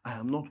 I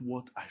am not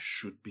what I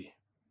should be.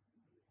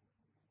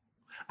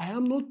 I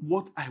am not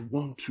what I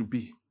want to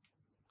be.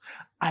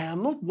 I am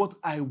not what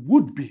I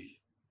would be.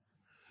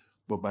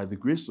 But by the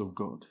grace of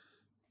God,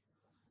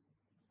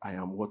 I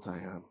am what I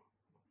am.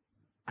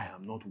 I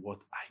am not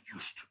what I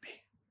used to be.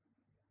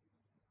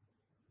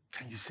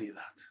 Can you say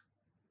that?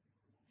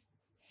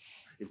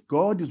 If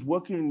God is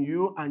working in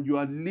you and you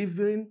are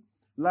living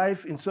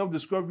life in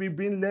self-discovery,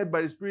 being led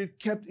by the Spirit,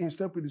 kept in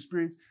step with the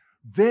Spirit,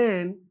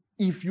 then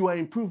if you are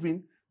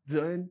improving,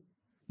 then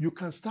you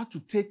can start to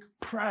take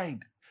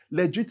pride,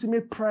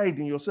 legitimate pride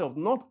in yourself,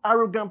 not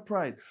arrogant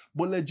pride,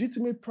 but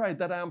legitimate pride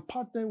that I am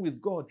partnering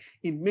with God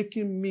in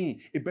making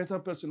me a better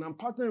person. I'm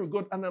partnering with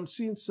God and I'm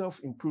seeing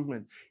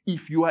self-improvement.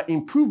 If you are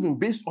improving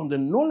based on the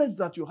knowledge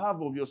that you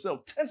have of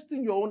yourself,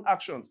 testing your own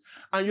actions,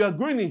 and you are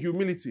growing in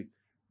humility,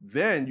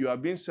 then you are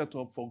being set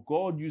up for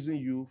God using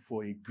you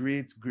for a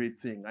great, great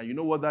thing. And you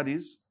know what that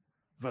is?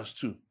 Verse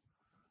 2.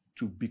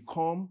 To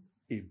become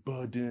a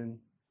burden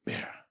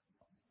bearer.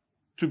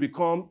 To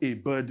become a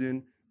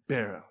burden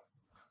bearer.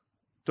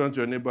 Turn to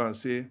your neighbor and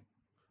say,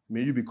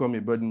 may you become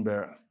a burden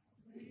bearer.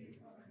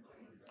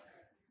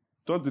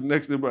 Turn to the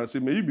next neighbor and say,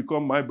 may you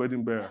become my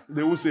burden bearer.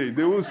 They will say it.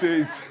 They will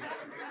say it.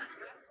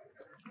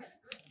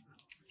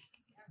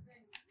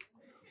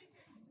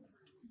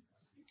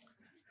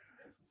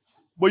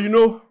 But you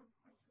know,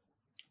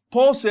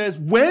 Paul says,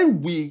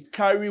 when we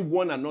carry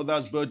one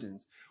another's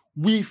burdens,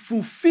 we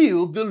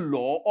fulfill the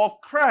law of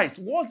Christ.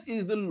 What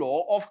is the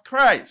law of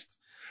Christ?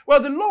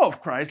 Well, the law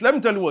of Christ, let me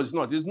tell you what it's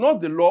not. It's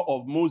not the law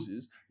of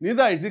Moses.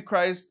 Neither is it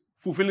Christ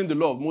fulfilling the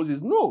law of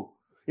Moses. No.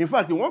 In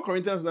fact, in 1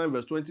 Corinthians 9,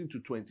 verse 20 to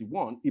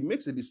 21, it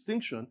makes a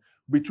distinction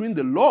between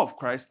the law of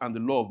Christ and the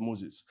law of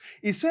Moses.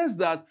 It says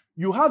that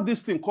you have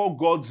this thing called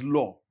God's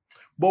law.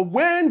 But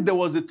when there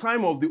was a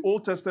time of the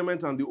Old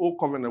Testament and the Old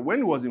Covenant, when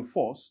it was in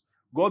force,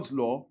 God's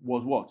law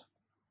was what?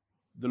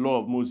 The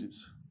law of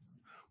Moses.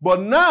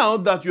 But now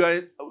that you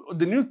are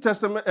the New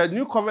Testament,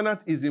 New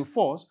Covenant is in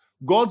force,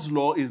 God's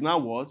law is now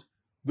what?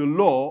 The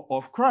law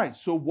of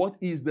Christ. So what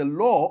is the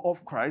law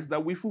of Christ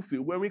that we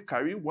fulfill when we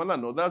carry one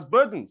another's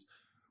burdens?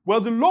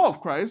 Well, the law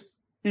of Christ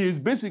is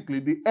basically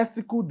the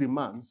ethical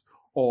demands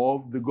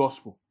of the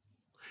gospel.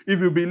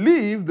 If you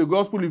believe the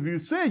gospel, if you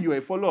say you are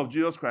a follower of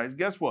Jesus Christ,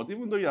 guess what?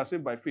 Even though you are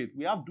saved by faith,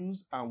 we have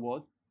do's and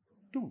what?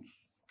 Don'ts.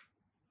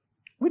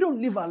 We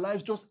don't live our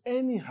lives just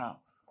anyhow.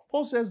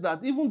 Paul says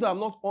that even though I'm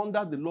not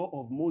under the law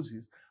of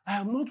Moses, I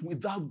am not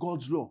without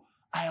God's law.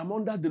 I am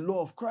under the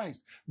law of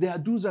Christ. There are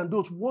do's and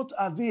don'ts. What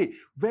are they?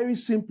 Very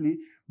simply,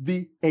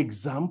 the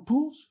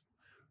examples,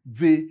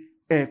 the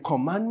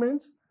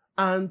commandments,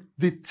 and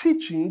the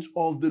teachings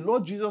of the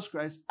Lord Jesus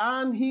Christ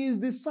and his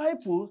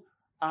disciples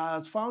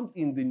as found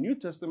in the New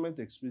Testament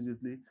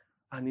explicitly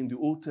and in the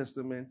Old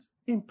Testament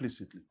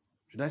implicitly.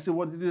 Should I say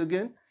what it is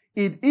again?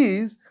 It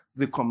is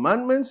the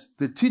commandments,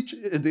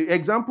 the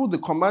example, the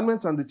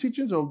commandments, and the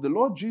teachings of the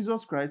Lord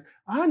Jesus Christ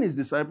and his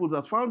disciples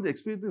as found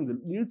explicitly in the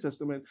New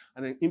Testament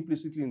and then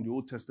implicitly in the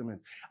Old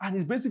Testament. And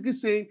he's basically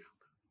saying,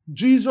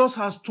 Jesus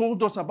has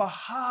told us about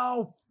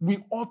how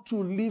we ought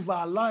to live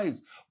our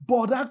lives.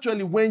 But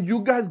actually, when you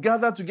guys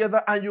gather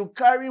together and you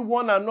carry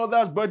one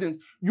another's burdens,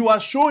 you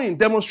are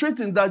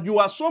demonstrating that you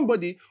are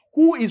somebody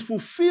who is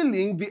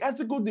fulfilling the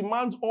ethical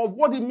demands of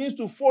what it means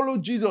to follow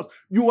Jesus.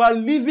 You are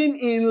living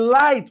in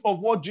light of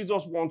what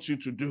Jesus wants you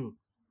to do.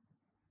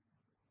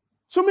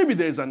 So maybe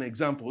there's an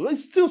example.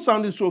 It's still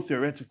sounding so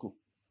theoretical.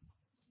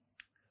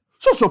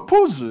 So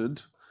supposing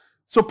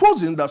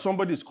that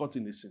somebody is caught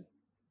in a sin.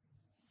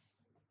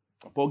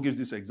 Paul gives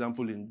this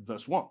example in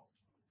verse 1.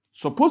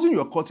 Supposing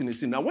you're caught in a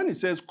sin. Now, when it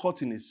says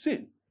caught in a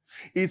sin,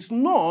 it's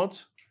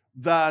not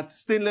that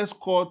Stainless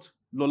caught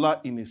Lola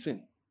in a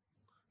sin.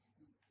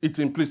 It's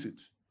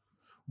implicit.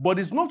 But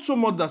it's not so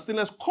much that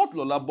Stainless caught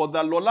Lola, but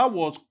that Lola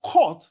was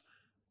caught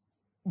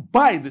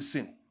by the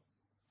sin.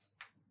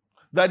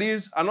 That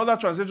is, another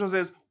translation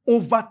says,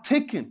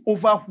 overtaken,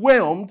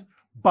 overwhelmed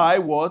by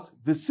what?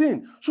 The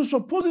sin. So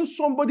supposing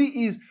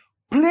somebody is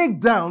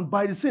plagued down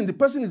by the sin. The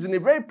person is in a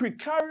very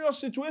precarious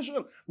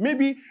situation.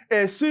 Maybe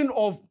a sin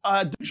of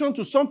addiction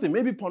to something,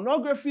 maybe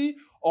pornography,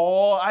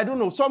 or I don't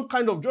know, some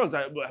kind of drugs.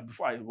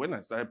 When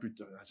I started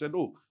preaching, I said,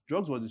 oh,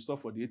 drugs was the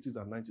stuff for the 80s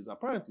and 90s.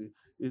 Apparently,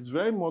 it's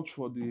very much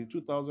for the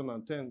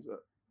 2010s,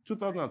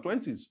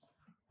 2020s,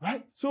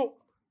 right? So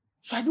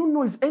I don't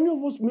know if any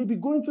of us may be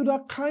going through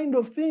that kind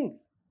of thing.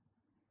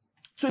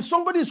 So if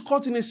somebody is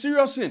caught in a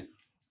serious sin,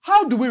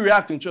 how do we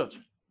react in church?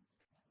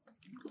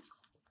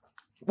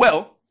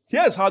 Well,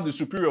 here's how the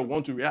superior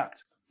want to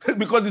react.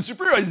 Because the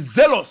superior is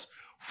zealous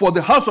for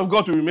the house of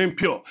God to remain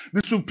pure.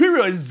 The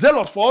superior is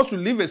zealous for us to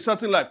live a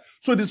certain life.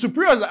 So the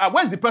superior is like,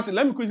 where's the person?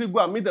 Let me quickly go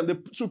and meet them.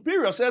 The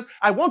superior says,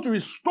 I want to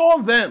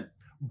restore them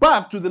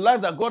back to the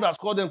life that God has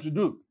called them to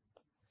do.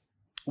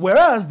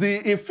 Whereas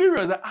the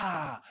inferior is like,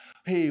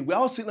 hey, we're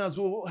all sinners.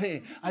 Oh,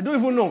 hey, I don't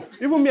even know.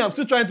 Even me, I'm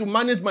still trying to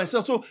manage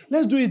myself. So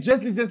let's do it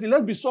gently.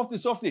 Let's be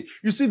softly.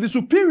 You see, the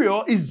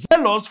superior is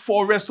zealous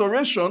for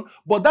restoration,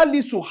 but that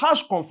leads to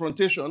harsh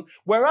confrontation.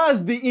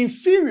 Whereas the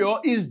inferior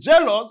is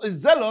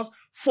zealous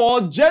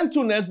for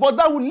gentleness, but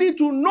that will lead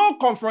to no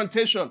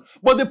confrontation.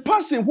 But the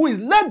person who is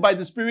led by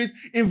the Spirit,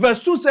 in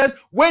verse 2 says,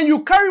 when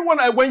you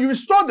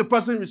restore the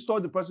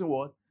person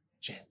what?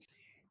 Gently.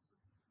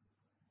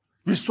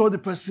 Restore the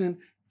person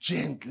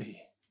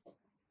gently.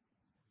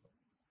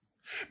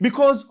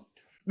 Because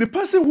The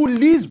person who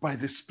lives by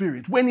the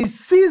Spirit, when he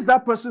sees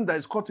that person that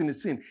is caught in a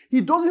sin, he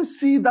doesn't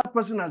see that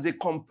person as a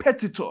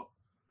competitor,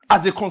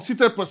 as a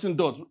conceited person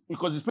does,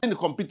 because he's playing the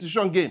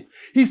competition game.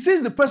 He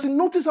sees the person,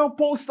 notice how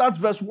Paul starts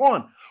verse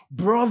 1,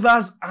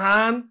 brothers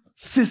and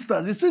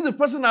sisters. He sees the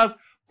person as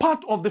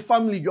part of the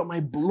family. You're my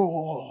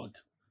blood.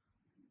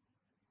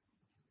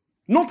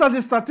 Not as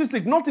a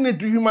statistic, not in a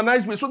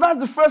dehumanized way. So that's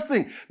the first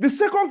thing. The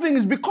second thing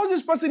is because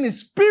this person is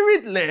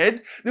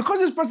Spirit-led, because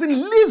this person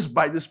lives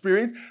by the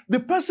Spirit, the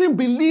person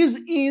believes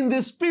in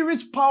the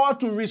Spirit's power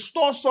to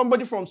restore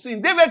somebody from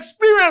sin. They've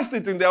experienced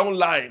it in their own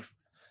life.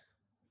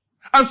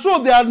 And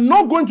so they are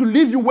not going to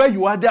leave you where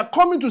you are. They are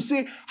coming to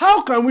say,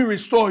 how can we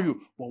restore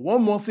you? But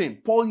one more thing,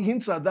 Paul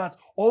hints at that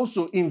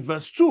also in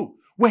verse 2,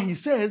 where he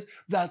says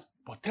that,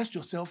 but test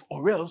yourself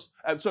or else,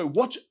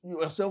 watch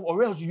yourself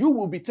or else you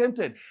will be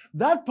tempted.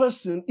 That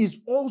person is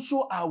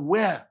also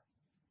aware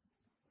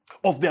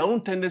of their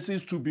own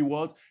tendencies to be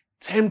what?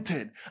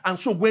 Tempted. And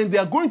so when they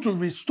are going to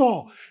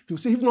restore, they'll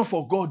say, if not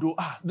for God,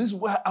 this is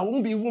where I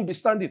won't even be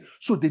standing.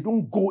 So they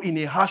don't go in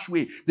a harsh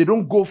way. They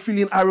don't go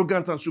feeling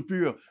arrogant and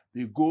superior.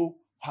 They go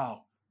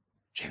how?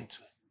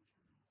 Gently.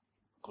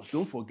 Because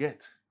don't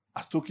forget,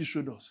 as Toki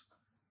showed us,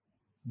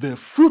 the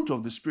fruit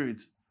of the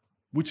Spirit,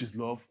 which is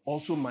love,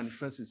 also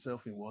manifests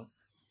itself in what?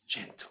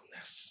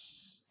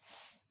 Gentleness.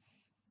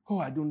 Oh,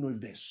 I don't know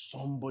if there's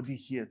somebody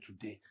here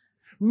today.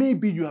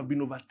 Maybe you have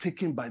been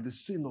overtaken by the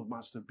sin of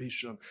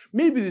masturbation.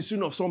 Maybe the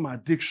sin of some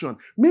addiction.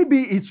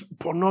 Maybe it's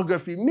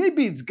pornography.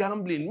 Maybe it's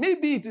gambling.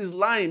 Maybe it is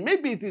lying.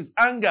 Maybe it is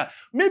anger.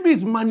 Maybe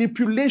it's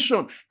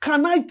manipulation.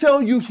 Can I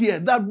tell you here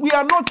that we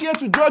are not here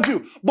to judge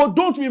you, but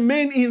don't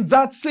remain in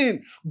that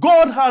sin.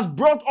 God has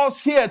brought us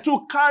here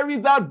to carry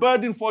that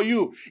burden for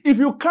you. If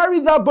you carry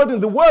that burden,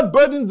 the word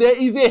burden there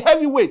is a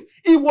heavy weight.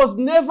 It was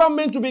never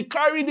meant to be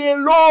carried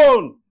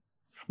alone.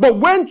 But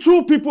when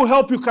 2 people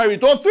help you carry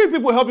it, or 3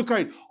 people help you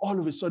carry it, all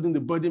of a sudden the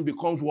burden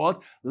becomes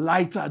what?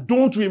 Lighter.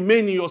 Don't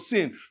remain in your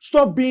sin.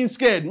 Stop being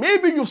scared.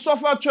 Maybe you've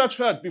suffered church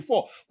hurt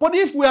before. But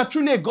if we are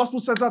truly a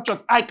gospel-centered church,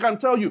 I can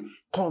tell you,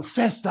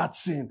 confess that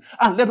sin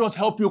and let us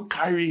help you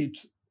carry it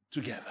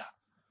together.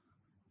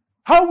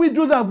 How we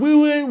do that? We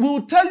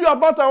will tell you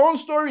about our own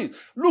story.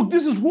 Look,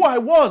 this is who I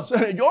was.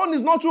 Your own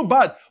is not too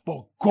bad,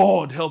 but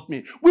God help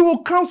me. We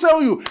will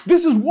counsel you.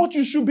 This is what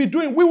you should be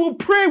doing. We will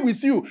pray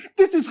with you.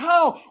 This is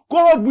how,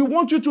 God, we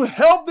want you to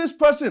help this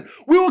person.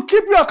 We will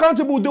keep you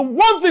accountable. The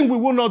one thing we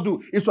will not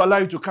do is to allow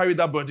you to carry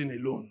that burden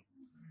alone.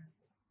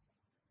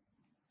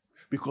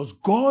 Because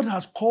God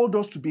has called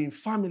us to be in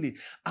family.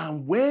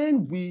 And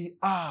when we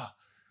are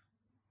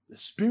the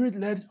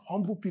Spirit-led,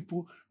 humble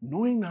people,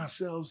 knowing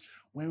ourselves,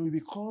 when we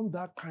become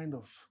that kind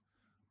of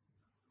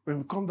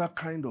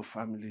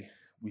family,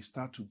 we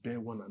start to bear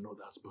one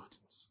another's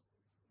burdens.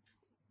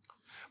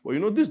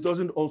 But this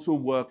doesn't also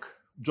work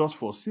just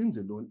for sins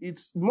alone.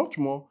 It's much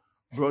more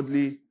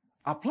broadly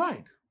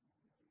applied.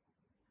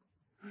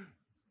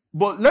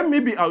 But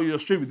I'll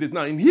illustrate with it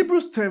now. In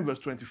Hebrews 10 verse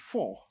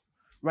 24,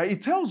 right,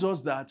 it tells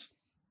us that,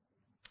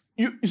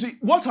 you see,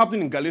 what's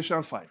happening in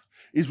Galatians 5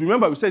 is,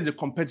 remember, we said it's a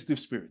competitive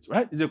spirit,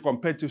 right? It's a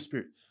competitive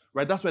spirit.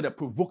 Right? That's why they're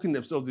provoking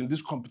themselves in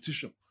this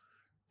competition.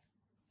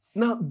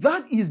 Now,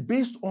 that is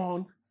based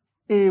on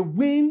a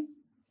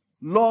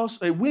win-lose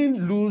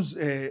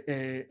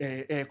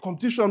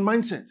competition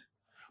mindset.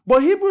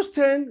 But Hebrews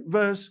 10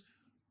 verse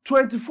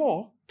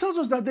 24 tells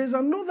us that there's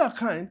another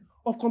kind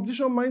of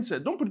competition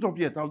mindset. Don't put it up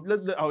yet.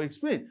 I'll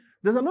explain.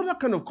 There's another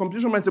kind of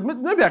competition mindset.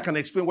 Maybe I can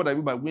explain what I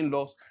mean by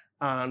win-loss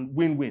and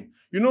win-win.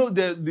 The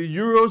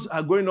Euros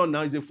are going on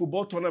now. It's a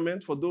football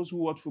tournament for those who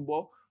watch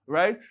football.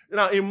 Right?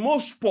 Now, in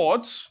most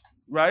sports,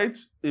 right?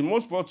 In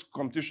most sports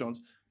competitions,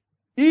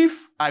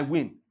 if I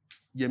win,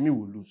 Yemi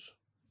will lose.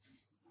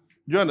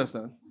 Do you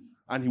understand?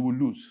 And he will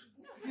lose.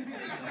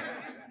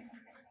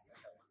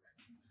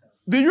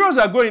 The Euros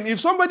are going, if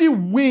somebody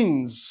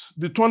wins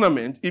the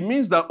tournament, it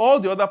means that all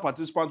the other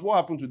participants, what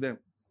happened to them?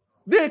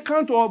 They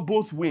can't all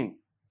both win.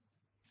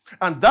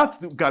 And that's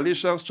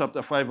Galatians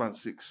chapter 5 and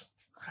 6.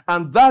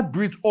 And that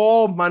breeds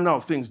all manner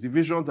of things,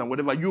 divisions and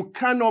whatever. You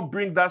cannot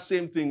bring that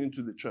same thing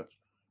into the church.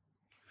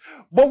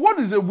 But what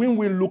does a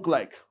win-win look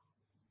like?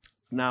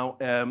 Now,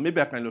 maybe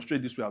I can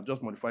illustrate this way. I've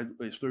just modified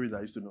a story that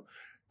I used to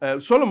know.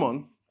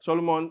 Solomon,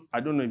 I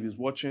don't know if he's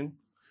watching,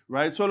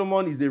 right?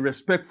 Solomon is a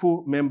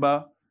respected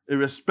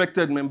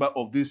member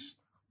of this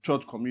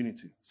church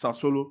community,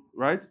 Sasolo,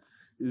 right?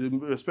 He's a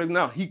respect.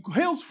 Now, he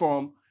hails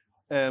from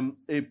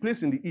a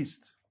place in the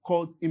east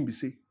called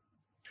Imbise.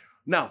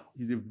 Now,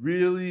 he's a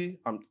really,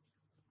 I'm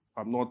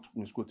not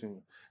misquoting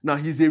him. Now,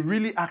 he's a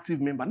really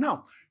active member.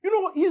 Now,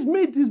 he's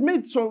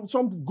made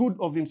some good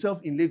of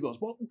himself in Lagos,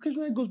 but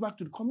occasionally he goes back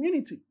to the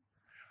community.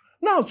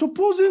 Now,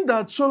 supposing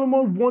that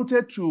Solomon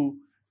wanted to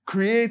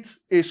create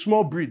a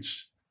small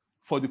bridge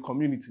for the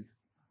community,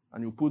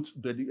 and you put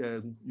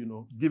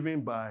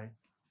giving by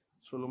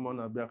Solomon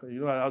Abiaka,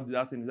 how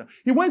that thing is.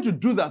 He went to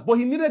do that, but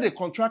he needed a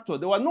contractor.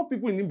 There were no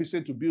people in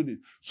Imbise to build it.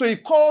 So he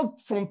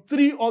called from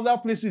 3 other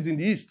places in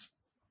the east.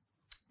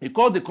 He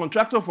called the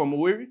contractor from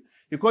Owerri,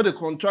 he called the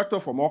contractor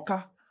from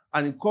Oka,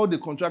 and he called the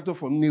contractor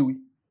from Newi.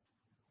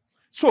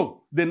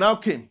 So they now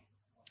came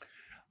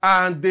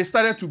and they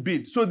started to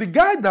bid. So the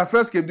guy that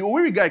first came, the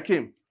Owerri guy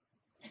came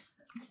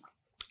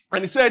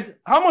and he said,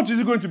 how much is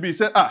it going to be? He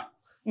said,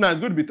 no, it's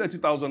going to be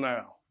 30,000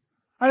 naira.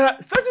 I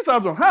said,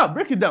 30,000, how?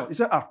 Break it down. He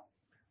said,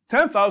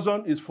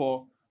 10,000 is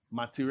for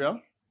material,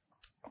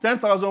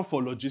 10,000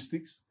 for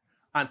logistics,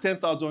 and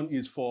 10,000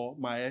 is for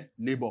my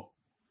labor.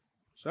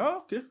 So,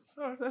 okay,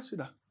 all right, let's see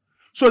that.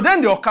 So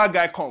then the Oka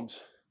guy comes.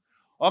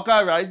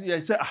 Oka, right? Yeah,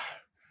 he said,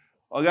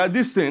 okay,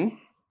 this thing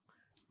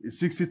is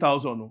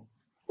 60,000.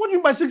 What do you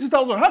mean by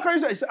 60,000? How can you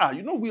say? He said,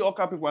 we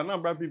Oka people are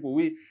not black people.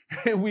 We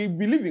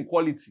believe in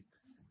quality.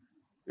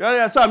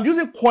 Yeah, so I'm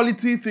using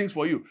quality things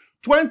for you.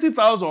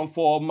 20,000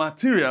 for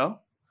material,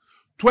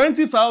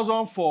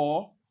 20,000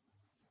 for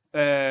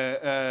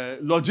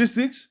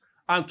logistics,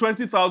 and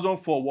 20,000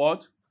 for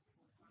what?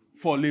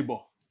 For labor.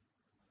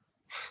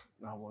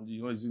 Now,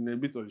 it's in a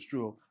bit of it's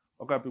true.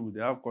 Okay, people,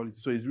 they have quality,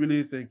 so he's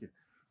really thinking.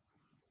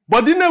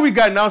 But the Newi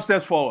guy now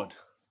steps forward.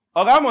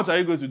 Okay, how much are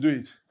you going to do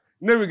it?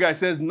 Newi guy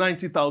says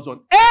 90,000.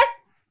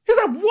 He's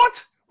like,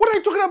 what? What are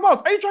you talking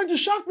about? Are you trying to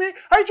shaft me?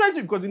 Are you trying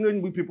to, because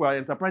we people are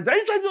enterprising. Are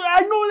you trying to,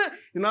 I know that.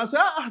 I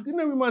said, the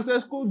Newi man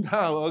says, cool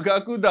down, okay,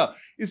 cool down.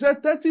 He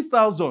said,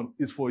 30,000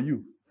 is for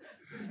you.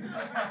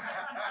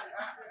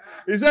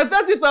 He said,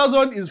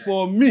 30,000 is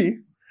for me.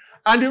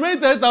 And the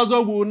remaining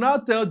 10,000 will now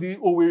tell the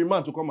Owerri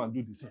man to come and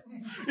do this.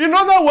 In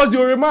other words, the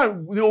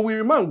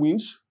Owerri man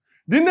wins,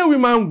 the Newi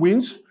man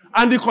wins,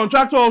 and the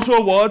contractor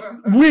also what?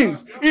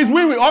 Wins. It's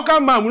win-win.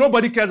 Oka man,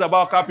 nobody cares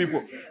about Oka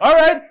people. All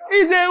right?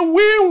 It's a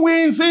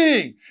win-win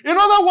thing. In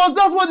other words,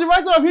 that's what the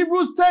writer of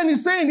Hebrews 10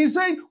 is saying. He's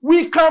saying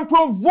we can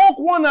provoke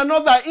one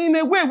another in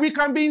a way. We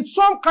can be in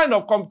some kind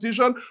of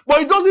competition,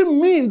 but it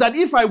doesn't mean that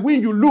if I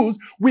win, you lose.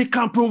 We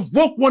can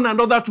provoke one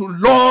another to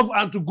love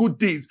and to good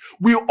deeds.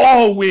 We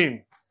all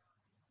win.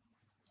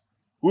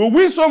 We'll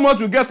win so much,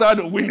 we'll get tired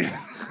of winning.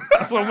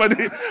 As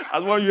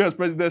one US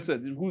president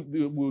said,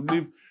 we'll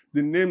leave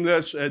the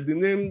nameless,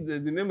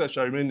 the nameless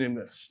shall remain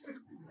nameless.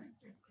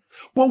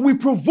 But we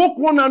provoke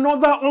one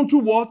another unto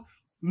what?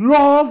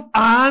 Love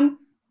and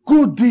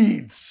good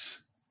deeds.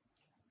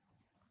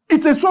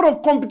 It's a sort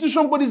of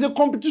competition, but it's a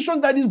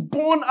competition that is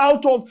born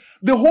out of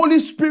the Holy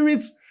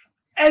Spirit's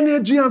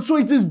energy, and so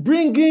it is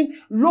bringing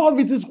love,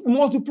 it is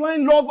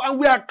multiplying love, and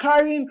we are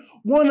carrying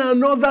one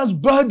another's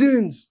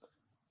burdens.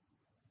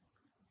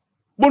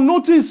 But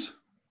notice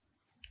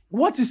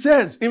what he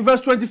says in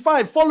verse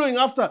 25, following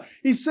after.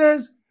 He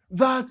says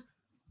that,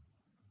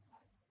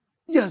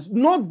 yes,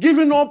 not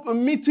giving up a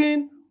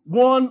meeting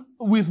one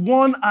with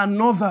one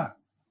another.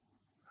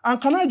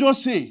 And can I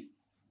just say,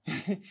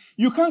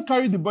 you can't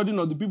carry the burden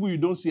of the people you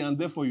don't see and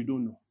therefore you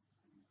don't know.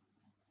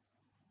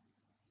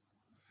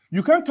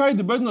 You can't carry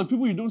the burden of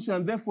people you don't see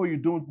and therefore you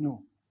don't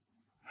know.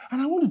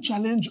 And I want to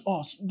challenge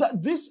us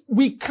that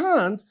we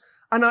can't,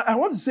 and I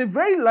want to say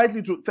very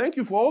lightly thank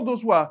you for all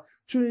those who are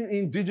tuning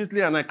in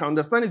digitally, and I can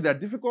understand if there are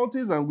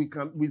difficulties, and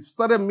we've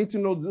started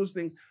meeting all those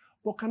things.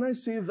 But can I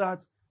say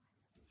that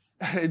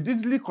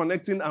digitally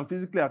connecting and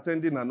physically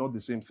attending are not the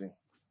same thing?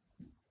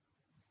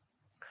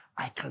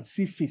 I can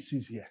see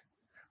faces here.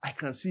 I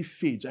can see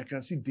Phage. I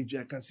can see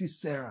DJ. I can see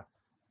Sarah.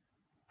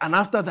 And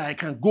after that, I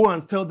can go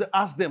and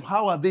ask them,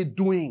 how are they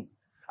doing?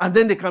 And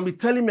then they can be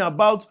telling me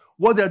about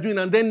what they're doing.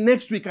 And then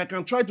next week, I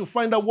can try to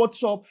find out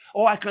what's up.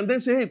 Or I can then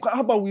say, hey, how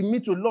about we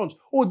meet to lunch?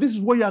 Oh, this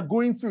is what you're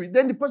going through.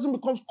 Then the person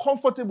becomes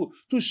comfortable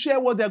to share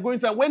what they're going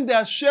through. And when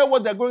they share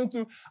what they're going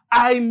through,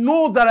 I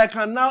know that I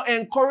can now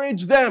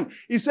encourage them.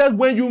 He says,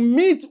 when you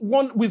meet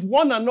with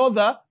one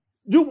another,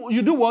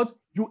 you do what?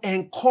 You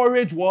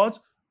encourage what?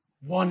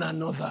 One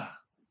another.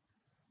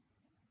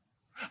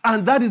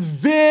 And that is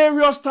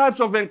various types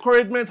of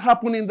encouragement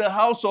happen in the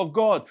house of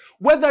God.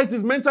 Whether it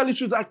is mental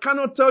issues, I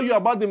cannot tell you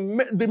about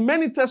the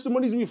many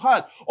testimonies we've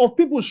had of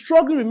people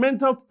struggling with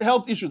mental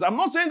health issues. I'm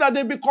not saying that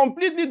they'll be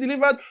completely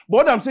delivered, but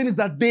what I'm saying is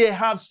that they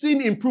have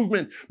seen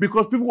improvement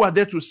because people were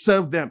there to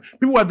serve them.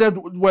 People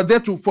were there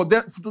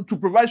to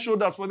provide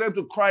shoulders for them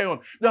to cry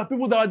on. There are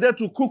people that are there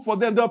to cook for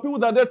them. There are people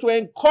that are there to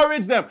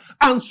encourage them.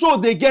 And so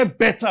they get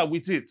better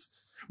with it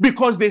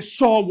because they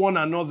saw one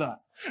another.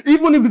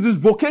 Even if it is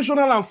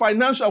vocational and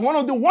financial, one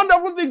of the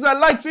wonderful things I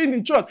like seeing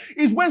in church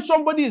is when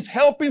somebody is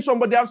helping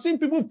somebody. I've seen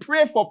people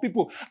pray for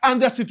people and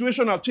their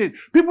situation have changed.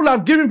 People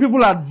have given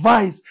people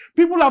advice.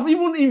 People have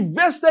even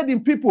invested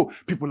in people.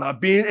 People are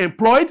being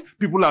employed.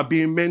 People are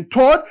being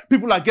mentored.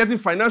 People are getting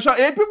financial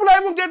aid. People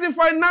are even getting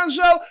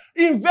financial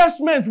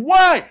investment.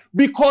 Why?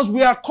 Because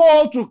we are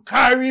called to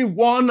carry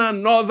one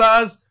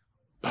another's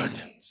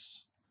burdens.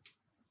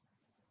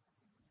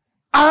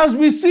 As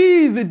we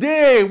see the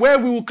day where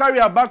we will carry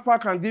our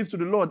backpack and give to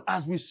the Lord,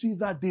 as we see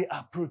that day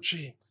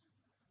approaching,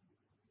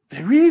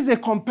 there is a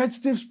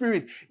competitive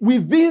spirit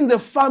within the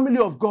family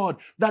of God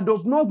that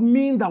does not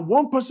mean that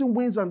one person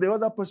wins and the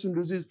other person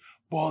loses,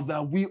 but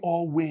that we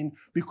all win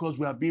because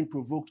we are being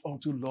provoked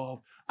unto love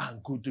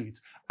and good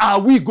deeds. Are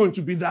we going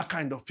to be that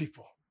kind of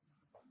people?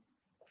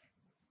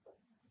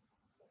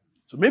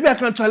 So maybe I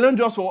can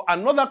challenge us for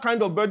another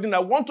kind of burden I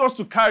want us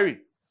to carry.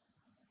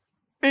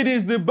 It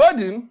is the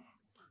burden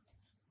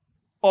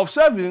of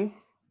serving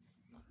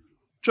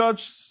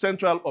church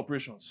central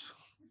operations.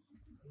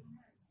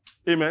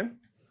 Amen.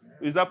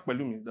 Is that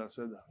Pelumi that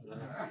said that? Yeah.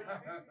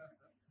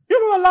 You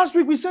know, last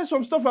week we said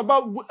some stuff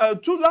about,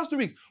 last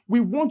week,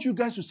 we want you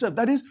guys to serve.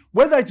 That is,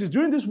 whether it is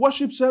during this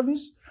worship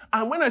service,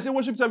 and when I say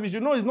worship service, you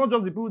know it's not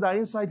just the people that are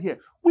inside here.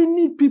 We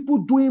need people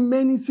doing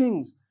many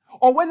things.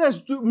 Or whether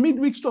it's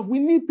midweek stuff, we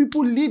need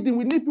people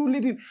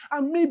leading,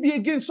 And maybe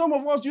again, some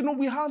of us, you know,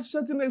 we have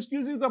certain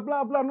excuses, blah,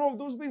 blah, and all of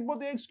those things, but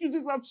the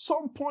excuses at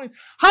some point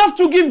have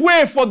to give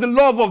way for the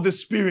love of the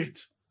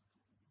Spirit.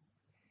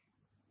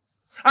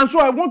 And so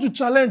I want to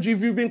challenge you,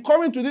 if you've been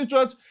coming to this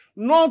church,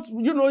 not,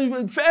 you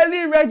know,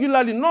 fairly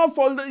regularly, not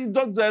for,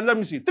 let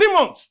me see, 3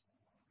 months,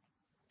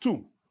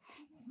 2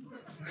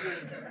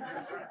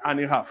 and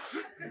a half.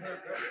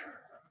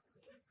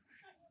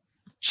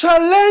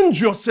 Challenge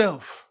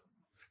yourself.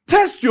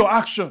 Test your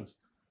actions.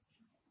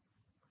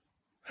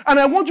 And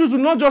I want you to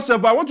not just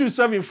serve, but I want you to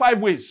serve in 5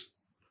 ways.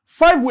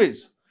 5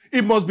 ways.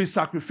 It must be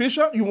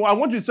sacrificial. I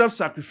want you to serve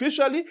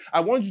sacrificially.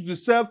 I want you to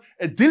serve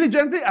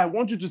diligently. I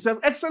want you to serve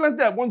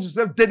excellently. I want you to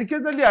serve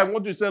dedicatedly. I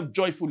want you to serve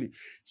joyfully.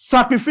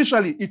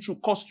 Sacrificially, it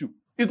should cost you.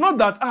 It's not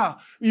that,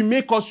 it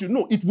may cost you.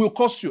 No, it will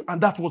cost you.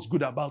 And that's what's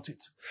good about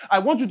it. I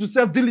want you to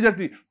serve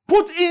diligently.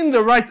 Put in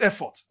the right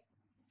effort.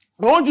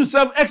 I want you to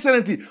serve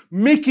excellently.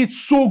 Make it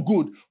so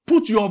good.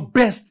 Put your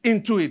best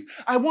into it.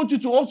 I want you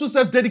to also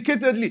serve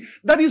dedicatedly.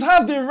 That is,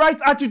 have the right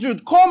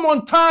attitude. Come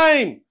on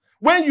time.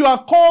 When you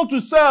are called to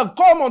serve,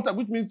 come on time.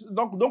 Which means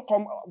don't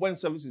come when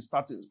service is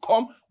starting.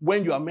 Come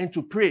when you are meant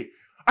to pray.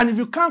 And if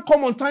you can't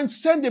come on time,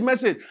 send a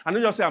message. And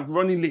don't just say, I'm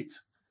running late.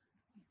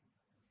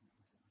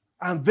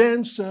 And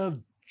then serve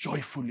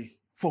joyfully.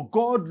 For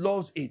God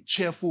loves a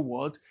cheerful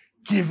word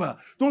giver.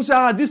 Don't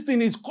say, this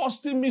thing is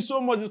costing me so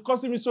much. It's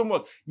costing me so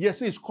much.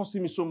 Yes, it's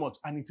costing me so much.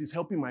 And it is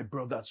helping my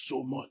brothers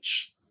so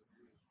much.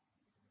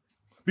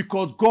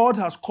 Because God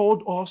has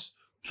called us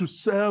to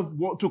serve,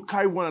 to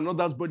carry one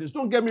another's burdens.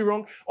 Don't get me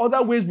wrong.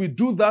 Other ways we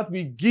do that,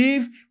 we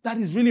give. That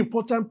is really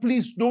important.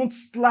 Please don't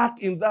slack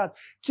in that.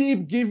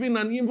 Keep giving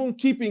and even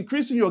keep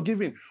increasing your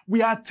giving.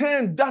 We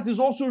attend. That is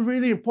also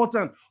really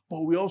important.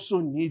 But we also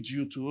need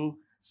you to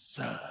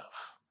serve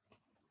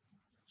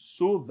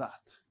so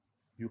that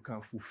you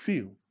can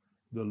fulfill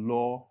the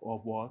law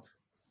of what?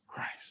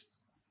 Christ.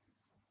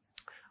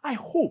 I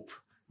hope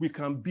we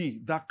can be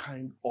that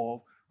kind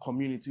of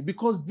community,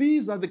 because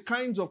these are the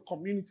kinds of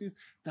communities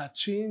that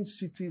change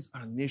cities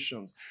and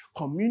nations.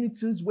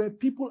 Communities where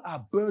people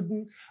are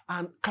burdened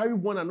and carry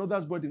one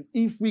another's burden.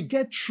 If we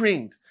get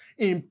trained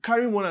in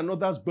carrying one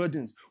another's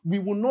burdens, we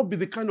will not be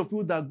the kind of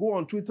people that go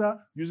on Twitter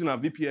using a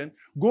VPN,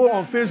 go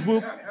on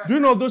Facebook,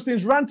 doing all those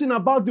things, ranting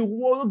about the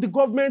world, the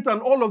government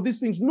and all of these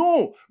things.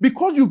 No,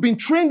 because you've been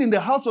trained in the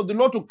house of the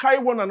Lord to carry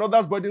one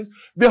another's burdens,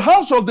 the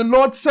house of the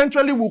Lord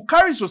centrally will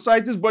carry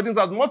society's burdens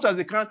as much as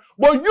they can,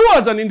 but you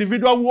as an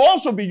individual will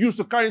also be used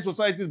to carrying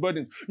society's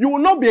burdens. You will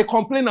not be a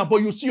complainer, but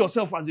you see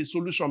yourself as a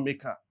solution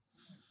maker.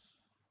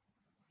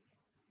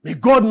 May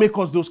God make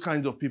us those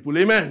kinds of people.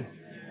 Amen.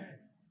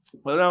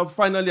 But now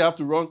finally I have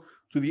to run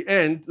to the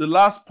end. The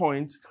last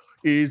point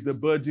is the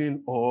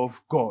burden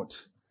of God.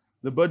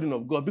 The burden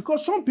of God.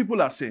 Because some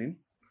people are saying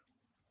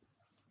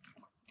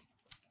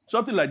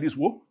something like this: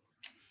 whoa,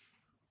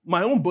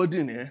 my own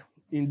burden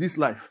in this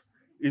life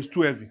is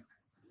too heavy.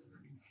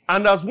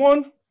 And as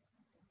one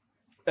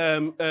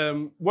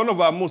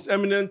of our most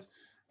eminent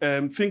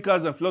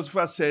thinkers and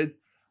philosophers said,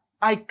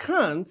 I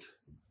can't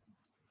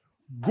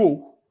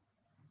go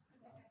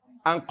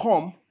and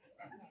come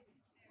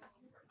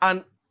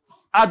and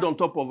add on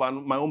top of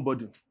my own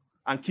burden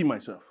and kill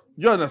myself.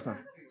 Do you understand?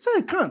 So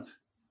I can't.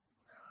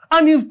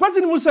 And if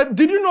person even said,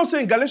 did you not say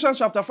in Galatians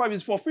chapter 5,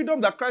 it's for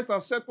freedom that Christ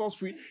has set us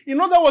free? In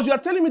other words, you are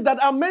telling me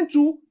that I'm meant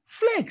to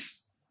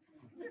flex.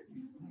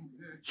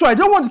 So I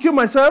don't want to kill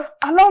myself.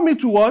 Allow me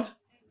to what?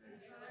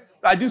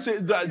 I didn't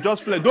say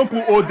just flex. Don't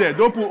put O there.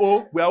 Don't put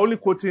O. We are only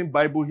quoting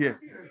Bible here.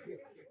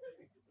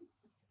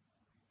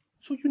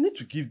 So you need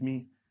to give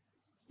me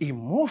a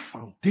more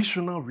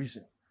foundational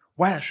reason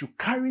why I should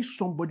carry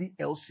somebody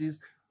else's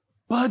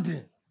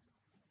burden.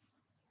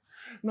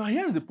 Now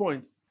here's the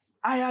point.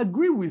 I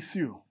agree with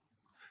you.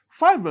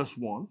 5 verse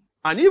 1,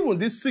 and even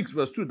this 6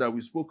 verse 2 that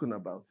we've spoken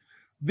about,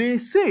 they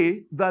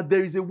say that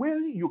there is a way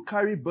you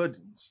carry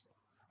burdens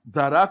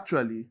that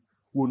actually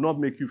will not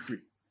make you free.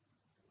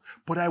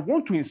 But I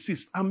want to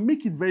insist and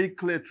make it very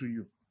clear to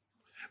you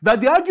that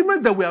the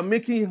argument that we are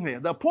making here,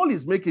 that Paul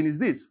is making, is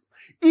this: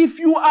 if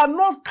you are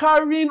not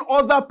carrying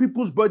other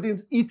people's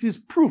burdens, it is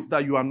proof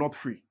that you are not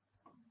free.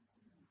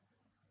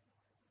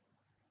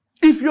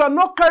 If you are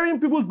not carrying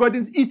people's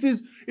burdens,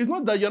 it's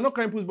not that you're not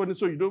carrying people's burdens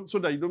so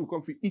that you don't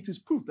become free. It is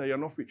proof that you're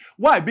not free.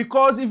 Why?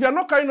 Because if you're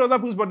not carrying other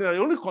people's burdens,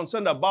 you're only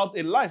concerned about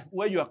a life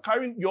where you are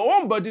carrying your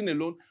own burden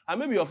alone and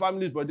maybe your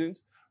family's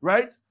burdens,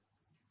 right?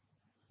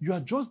 You are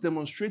just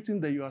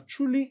demonstrating that you are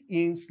truly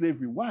in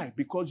slavery. Why?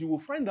 Because you will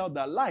find out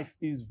that life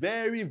is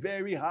very,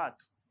 very hard.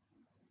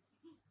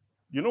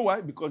 You know why?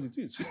 Because it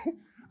is.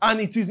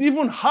 And it is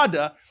even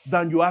harder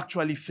than you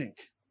actually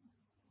think.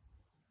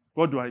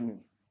 What do I mean?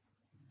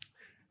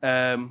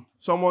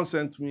 Someone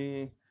sent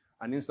me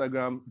an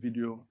Instagram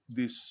video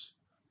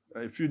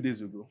a few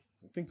days ago.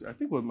 I think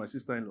it was my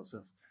sister-in-law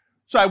self.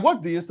 So I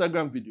watched the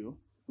Instagram video,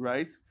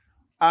 right?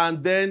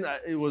 And then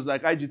it was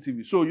like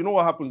IGTV. So you know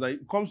what happens? Like,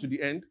 it comes to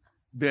the end,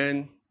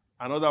 then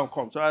another one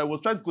comes. So I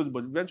was trying to close it,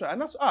 but eventually,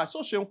 I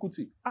saw Sheon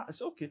Kuti. I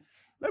said, okay,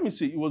 let me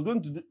see.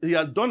 He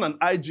had done an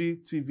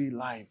IGTV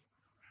live.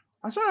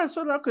 I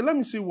saw that, okay, let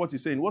me see what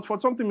he's saying. It was for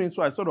something minutes,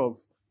 so I sort of,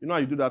 you know how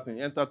you do that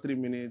thing, enter 3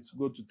 minutes,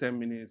 go to 10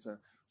 minutes.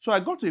 So I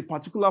got to a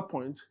particular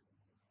point,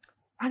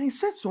 and he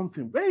said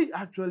something very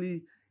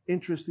actually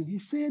interesting. He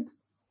said,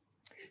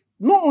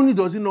 not only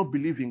does he not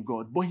believe in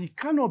God, but he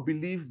cannot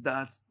believe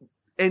that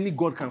any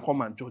God can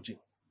come and judge him.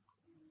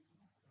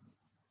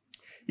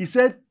 He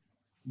said,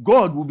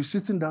 God will be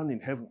sitting down in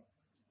heaven.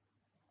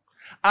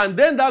 And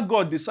then that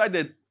God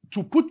decided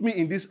to put me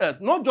in this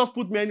earth. Not just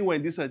put me anywhere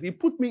in this earth. He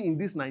put me in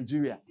this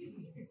Nigeria.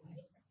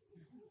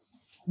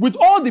 With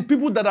all the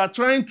people that are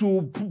trying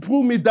to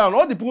pull me down,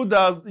 all the people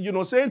that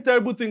are, saying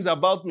terrible things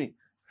about me.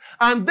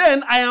 And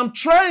then I am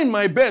trying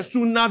my best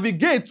to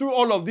navigate through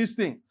all of these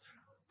things.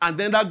 And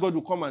then that God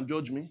will come and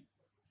judge me.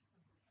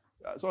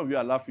 Some of you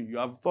are laughing. You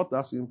have thought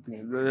that same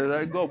thing.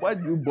 Like, God, why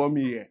did you bomb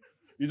me here?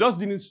 You just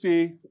didn't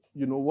say,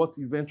 what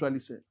he eventually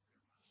said.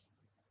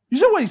 You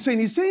see what he's saying?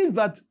 He's saying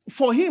that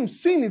for him,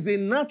 sin is a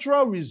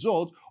natural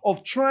result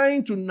of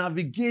trying to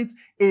navigate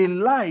a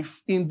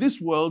life in this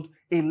world,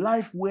 a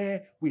life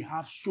where we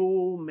have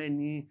so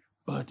many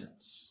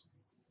burdens.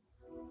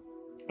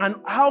 And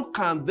how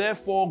can,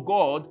 therefore,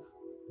 God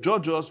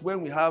judge us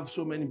when we have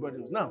so many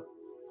burdens? Now,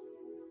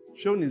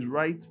 Sean is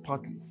right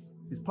partly.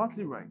 He's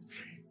partly right.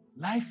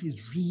 Life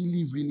is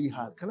really, really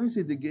hard. Can I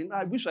say it again?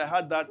 I wish I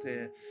had that,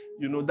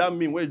 that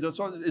meme where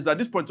it's at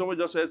this point someone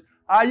just says,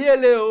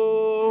 Ayele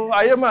o,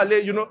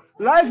 ayemale,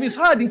 life is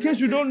hard in case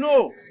you don't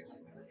know.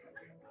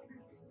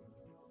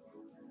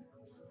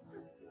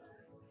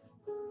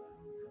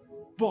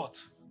 But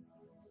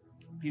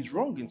he's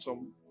wrong in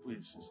some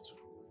places too.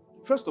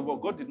 First of all,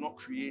 God did not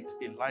create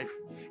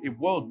a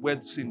world where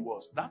sin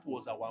was. That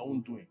was our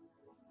own doing.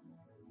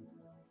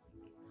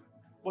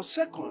 But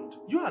second,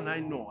 you and I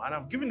know, and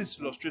I've given this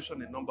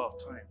illustration a number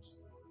of times.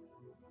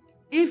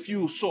 If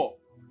you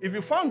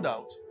found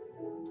out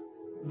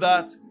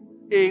that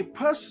a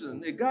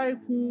guy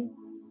who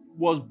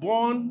was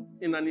born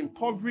in an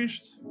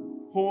impoverished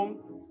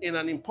home, in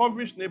an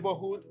impoverished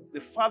neighborhood,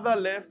 the father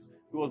left,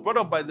 he was brought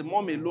up by the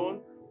mom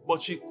alone,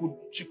 but she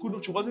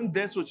wasn't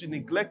there, so she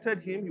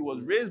neglected him. He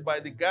was raised by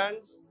the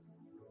gangs,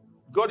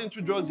 got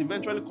into drugs,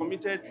 eventually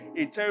committed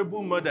a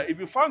terrible murder. If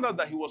you found out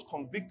that he was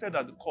convicted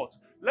at the court,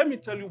 let me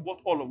tell you what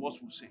all of us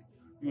will say.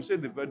 You will say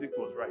the verdict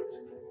was right,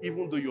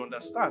 even though you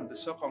understand the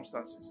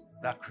circumstances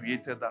that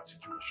created that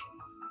situation.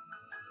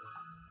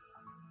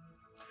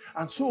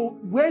 And so,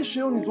 where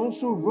Sheon is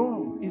also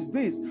wrong is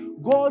this.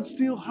 God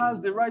still has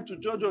the right to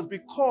judge us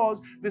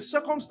because the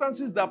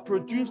circumstances that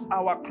produced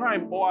our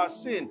crime or our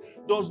sin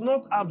does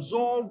not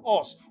absolve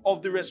us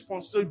of the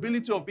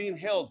responsibility of being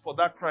held for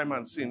that crime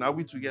and sin. Are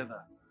we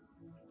together?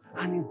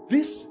 And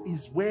this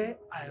is where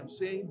I am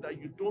saying that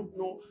you don't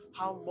know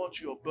how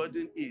much your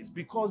burden is.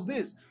 Because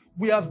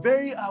we are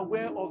very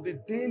aware of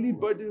the daily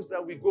burdens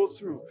that we go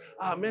through.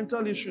 Our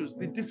mental issues,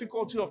 the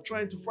difficulty of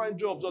trying to find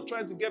jobs or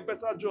trying to get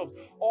better jobs,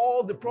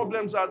 all the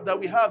problems that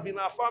we have in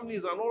our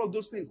families and all of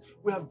those things.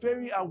 We are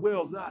very aware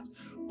of that.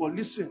 But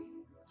listen,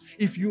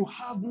 if you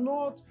have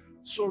not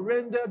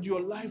surrendered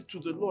your life to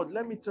the Lord,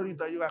 let me tell you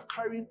that you are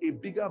carrying a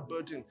bigger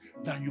burden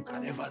than you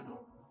can ever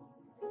know.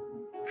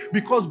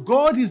 Because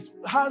God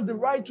has the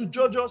right to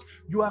judge us,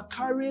 you are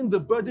carrying the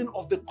burden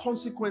of the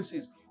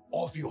consequences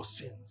of your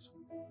sins.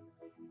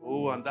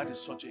 Oh, and that is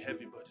such a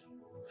heavy burden.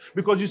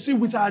 Because you see,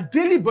 with our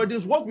daily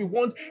burdens, what we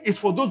want is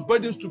for those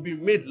burdens to be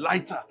made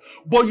lighter.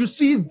 But you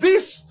see,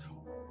 this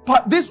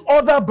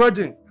other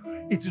burden,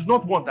 it is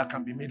not one that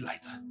can be made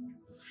lighter.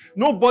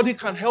 Nobody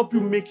can help you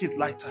make it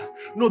lighter.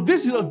 No,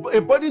 this is a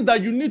burden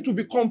that you need to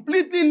be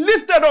completely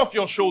lifted off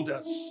your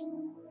shoulders.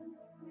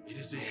 It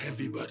is a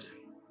heavy burden.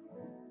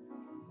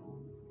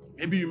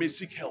 Maybe you may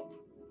seek help.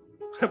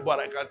 But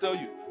I can tell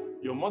you,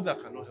 your mother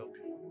cannot help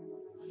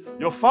you.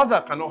 Your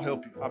father cannot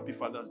help you. Happy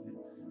Father's Day.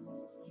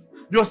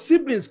 Your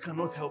siblings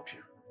cannot help you.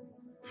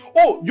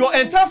 Oh, your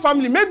entire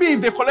family, maybe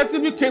if they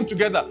collectively came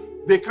together,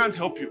 they can't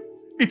help you.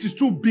 It is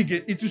too big.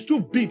 It is too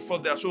big for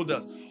their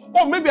shoulders.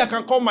 Or maybe I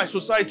can call my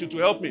society to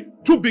help me.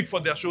 Too big for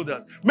their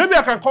shoulders. Maybe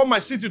I can call my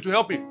city to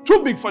help me.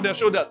 Too big for their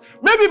shoulders.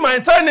 Maybe my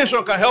entire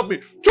nation can help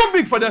me. Too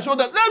big for their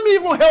shoulders. Let me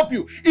even help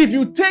you. If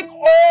you take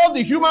all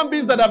the human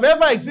beings that have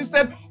ever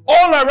existed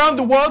all around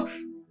the world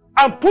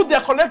and put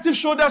their collective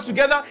shoulders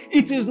together,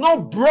 it is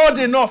not broad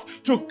enough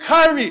to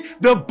carry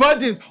the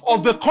burden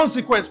of the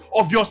consequence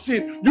of your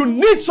sin. You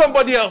need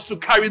somebody else to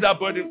carry that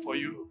burden for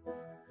you.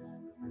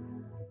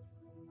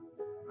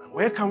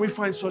 Where can we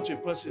find such a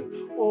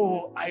person?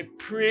 Oh, I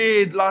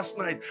prayed last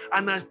night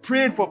and I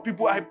prayed for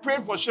people. I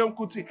prayed for Sheon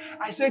Kuti.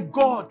 I said,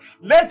 God,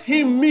 let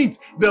him meet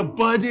the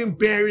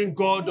burden-bearing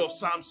God of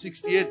Psalm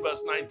 68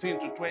 verse 19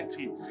 to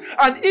 20.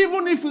 And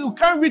even if you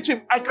can't reach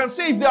him, I can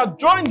say if they are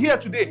joined here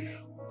today,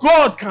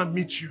 God can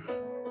meet you.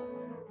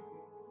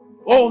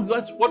 Oh,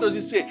 what does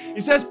he say?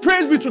 He says,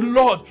 praise be to the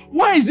Lord.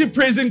 Why is he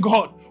praising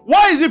God?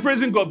 Why is he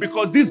praising God?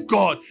 Because this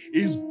God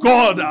is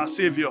God, our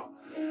Savior.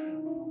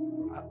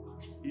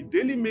 He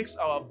daily makes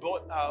our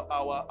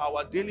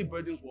daily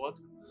burdens what?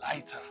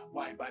 Lighter.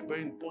 Why? By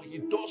burden. But he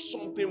does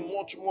something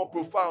much more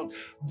profound.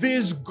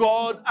 This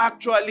God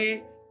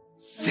actually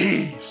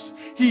saves.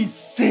 He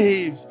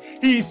saves.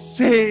 He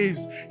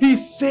saves. He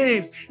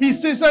saves. He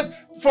says that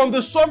from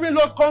the sovereign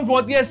Lord comes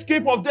what? The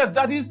escape of death.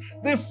 That is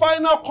the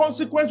final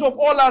consequence of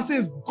all our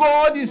sins.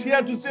 God is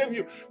here to save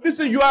you.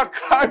 Listen, you are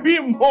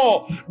carrying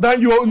more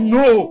than you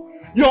know.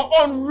 Your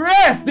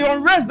unrest, the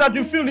unrest that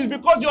you feel is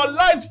because your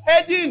life's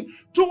heading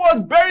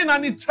towards bearing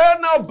an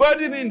eternal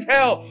burden in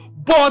hell.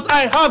 But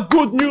I have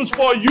good news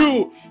for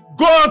you.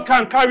 God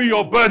can carry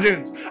your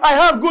burdens. I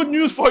have good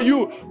news for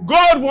you.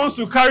 God wants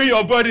to carry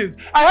your burdens.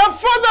 I have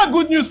further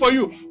good news for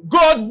you.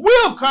 God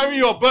will carry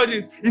your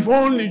burdens if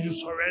only you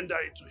surrender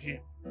it to Him.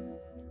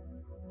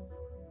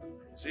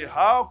 You say,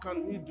 how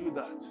can He do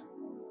that?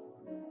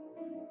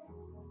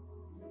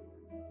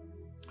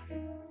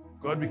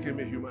 God became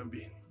a human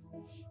being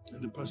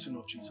in the person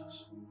of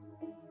Jesus.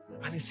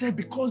 And He said,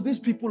 because these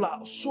people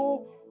are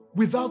so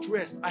without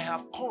rest, I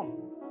have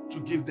come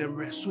to give them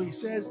rest. So He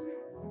says,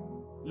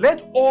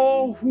 let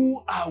all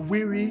who are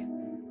weary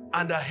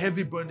and are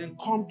heavy burdened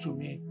come to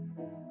me,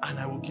 and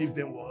I will give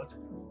them what?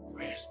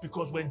 Rest.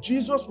 Because when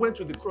Jesus went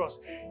to the cross,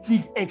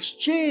 He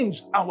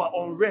exchanged our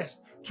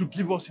unrest to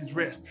give us His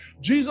rest.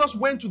 Jesus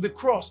went to the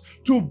cross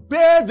to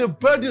bear the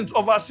burdens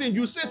of our sin.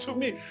 You say to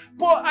me,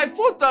 but I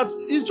thought that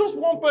it's just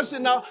one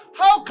person now.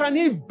 How can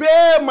He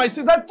bear my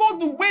sins? I thought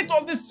the weight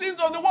of the sins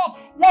of the world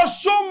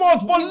was so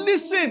much. But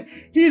listen,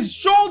 His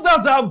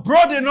shoulders are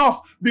broad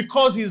enough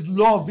because His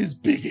love is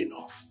big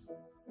enough.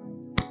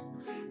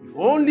 If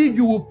only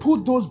you will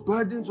put those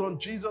burdens on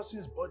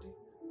Jesus' body,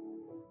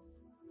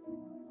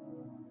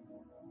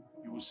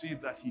 you will see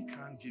that He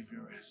can give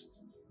you rest.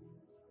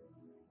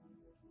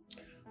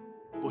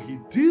 But He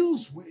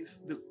deals with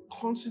the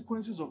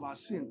consequences of our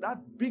sin, that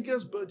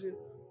biggest burden,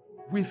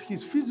 with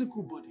His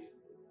physical body.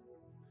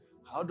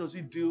 How does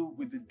He deal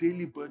with the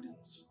daily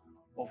burdens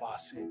of our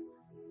sin?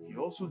 He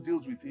also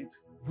deals with it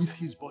with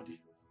His body.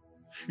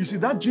 You see,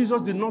 that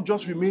Jesus did not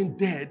just remain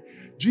dead.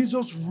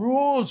 Jesus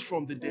rose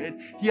from the dead.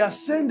 He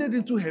ascended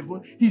into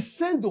heaven. He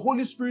sent the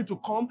Holy Spirit to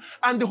come,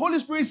 and the Holy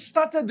Spirit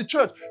started the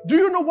church. Do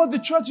you know what the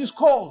church is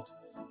called?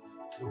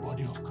 The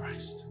body of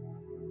Christ.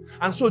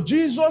 And so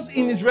Jesus,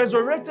 in His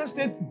resurrected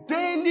state,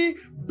 daily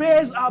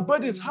bears our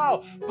burdens.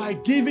 How? By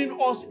giving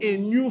us a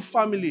new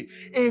family.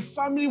 A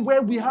family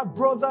where we have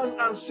brothers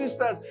and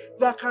sisters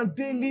that can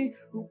daily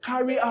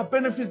carry our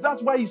benefits.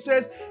 That's why He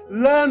says,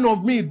 learn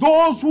of me.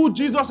 Those who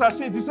Jesus has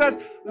said, He says,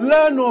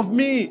 learn of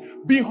me.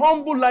 Be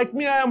humble like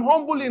me. I am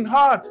humble in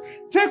heart.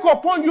 Take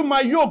upon you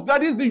my yoke.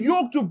 That is the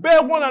yoke to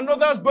bear one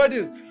another's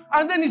burdens.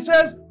 And then He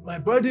says, my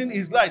burden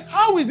is light.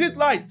 How is it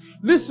light?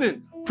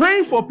 Listen.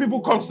 Praying for people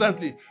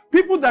constantly.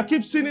 People that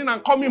keep sinning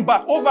and coming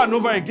back over and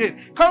over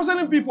again.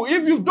 Counseling people.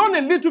 If you've done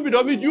a little bit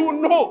of it, you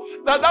know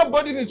that that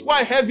burden is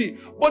quite heavy.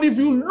 But if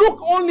you look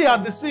only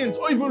at the sins,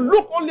 or if you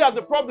look only at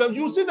the problems,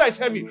 you will see that it's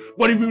heavy.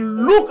 But if you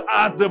look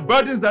at the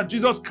burdens that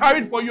Jesus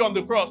carried for you on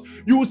the cross,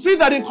 you will see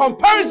that in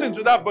comparison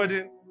to that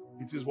burden,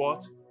 it is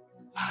what?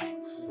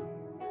 Light.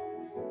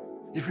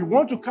 If you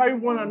want to carry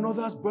one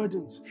another's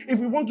burdens, if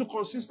you want to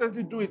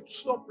consistently do it,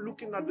 stop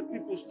looking at the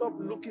people, stop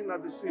looking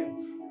at the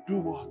sin. Do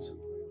what?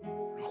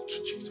 Look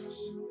to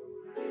Jesus.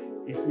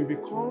 If we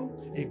become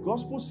a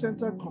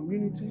gospel-centered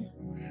community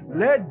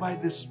led by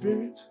the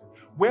Spirit,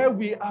 where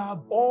we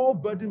are all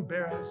burden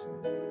bearers,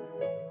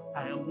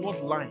 I am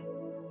not lying.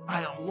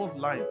 I am not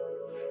lying.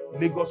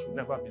 Lagos will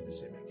never be the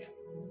same again.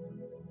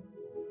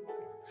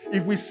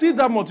 If we see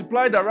that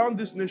multiplied around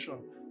this nation,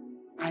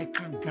 I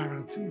can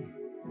guarantee you,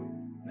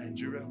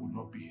 Nigeria will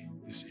not be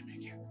the same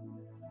again.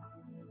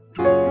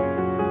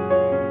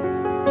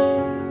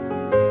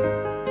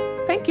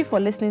 Thank you for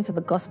listening to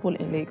the Gospel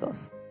in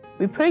Lagos.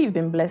 We pray you've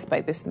been blessed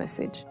by this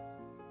message.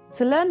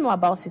 To learn more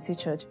about City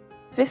Church,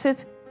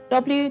 visit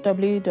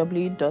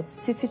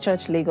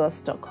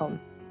www.citychurchlagos.com.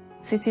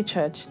 City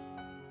Church.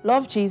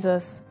 Love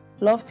Jesus,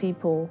 love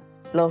people,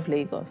 love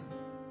Lagos.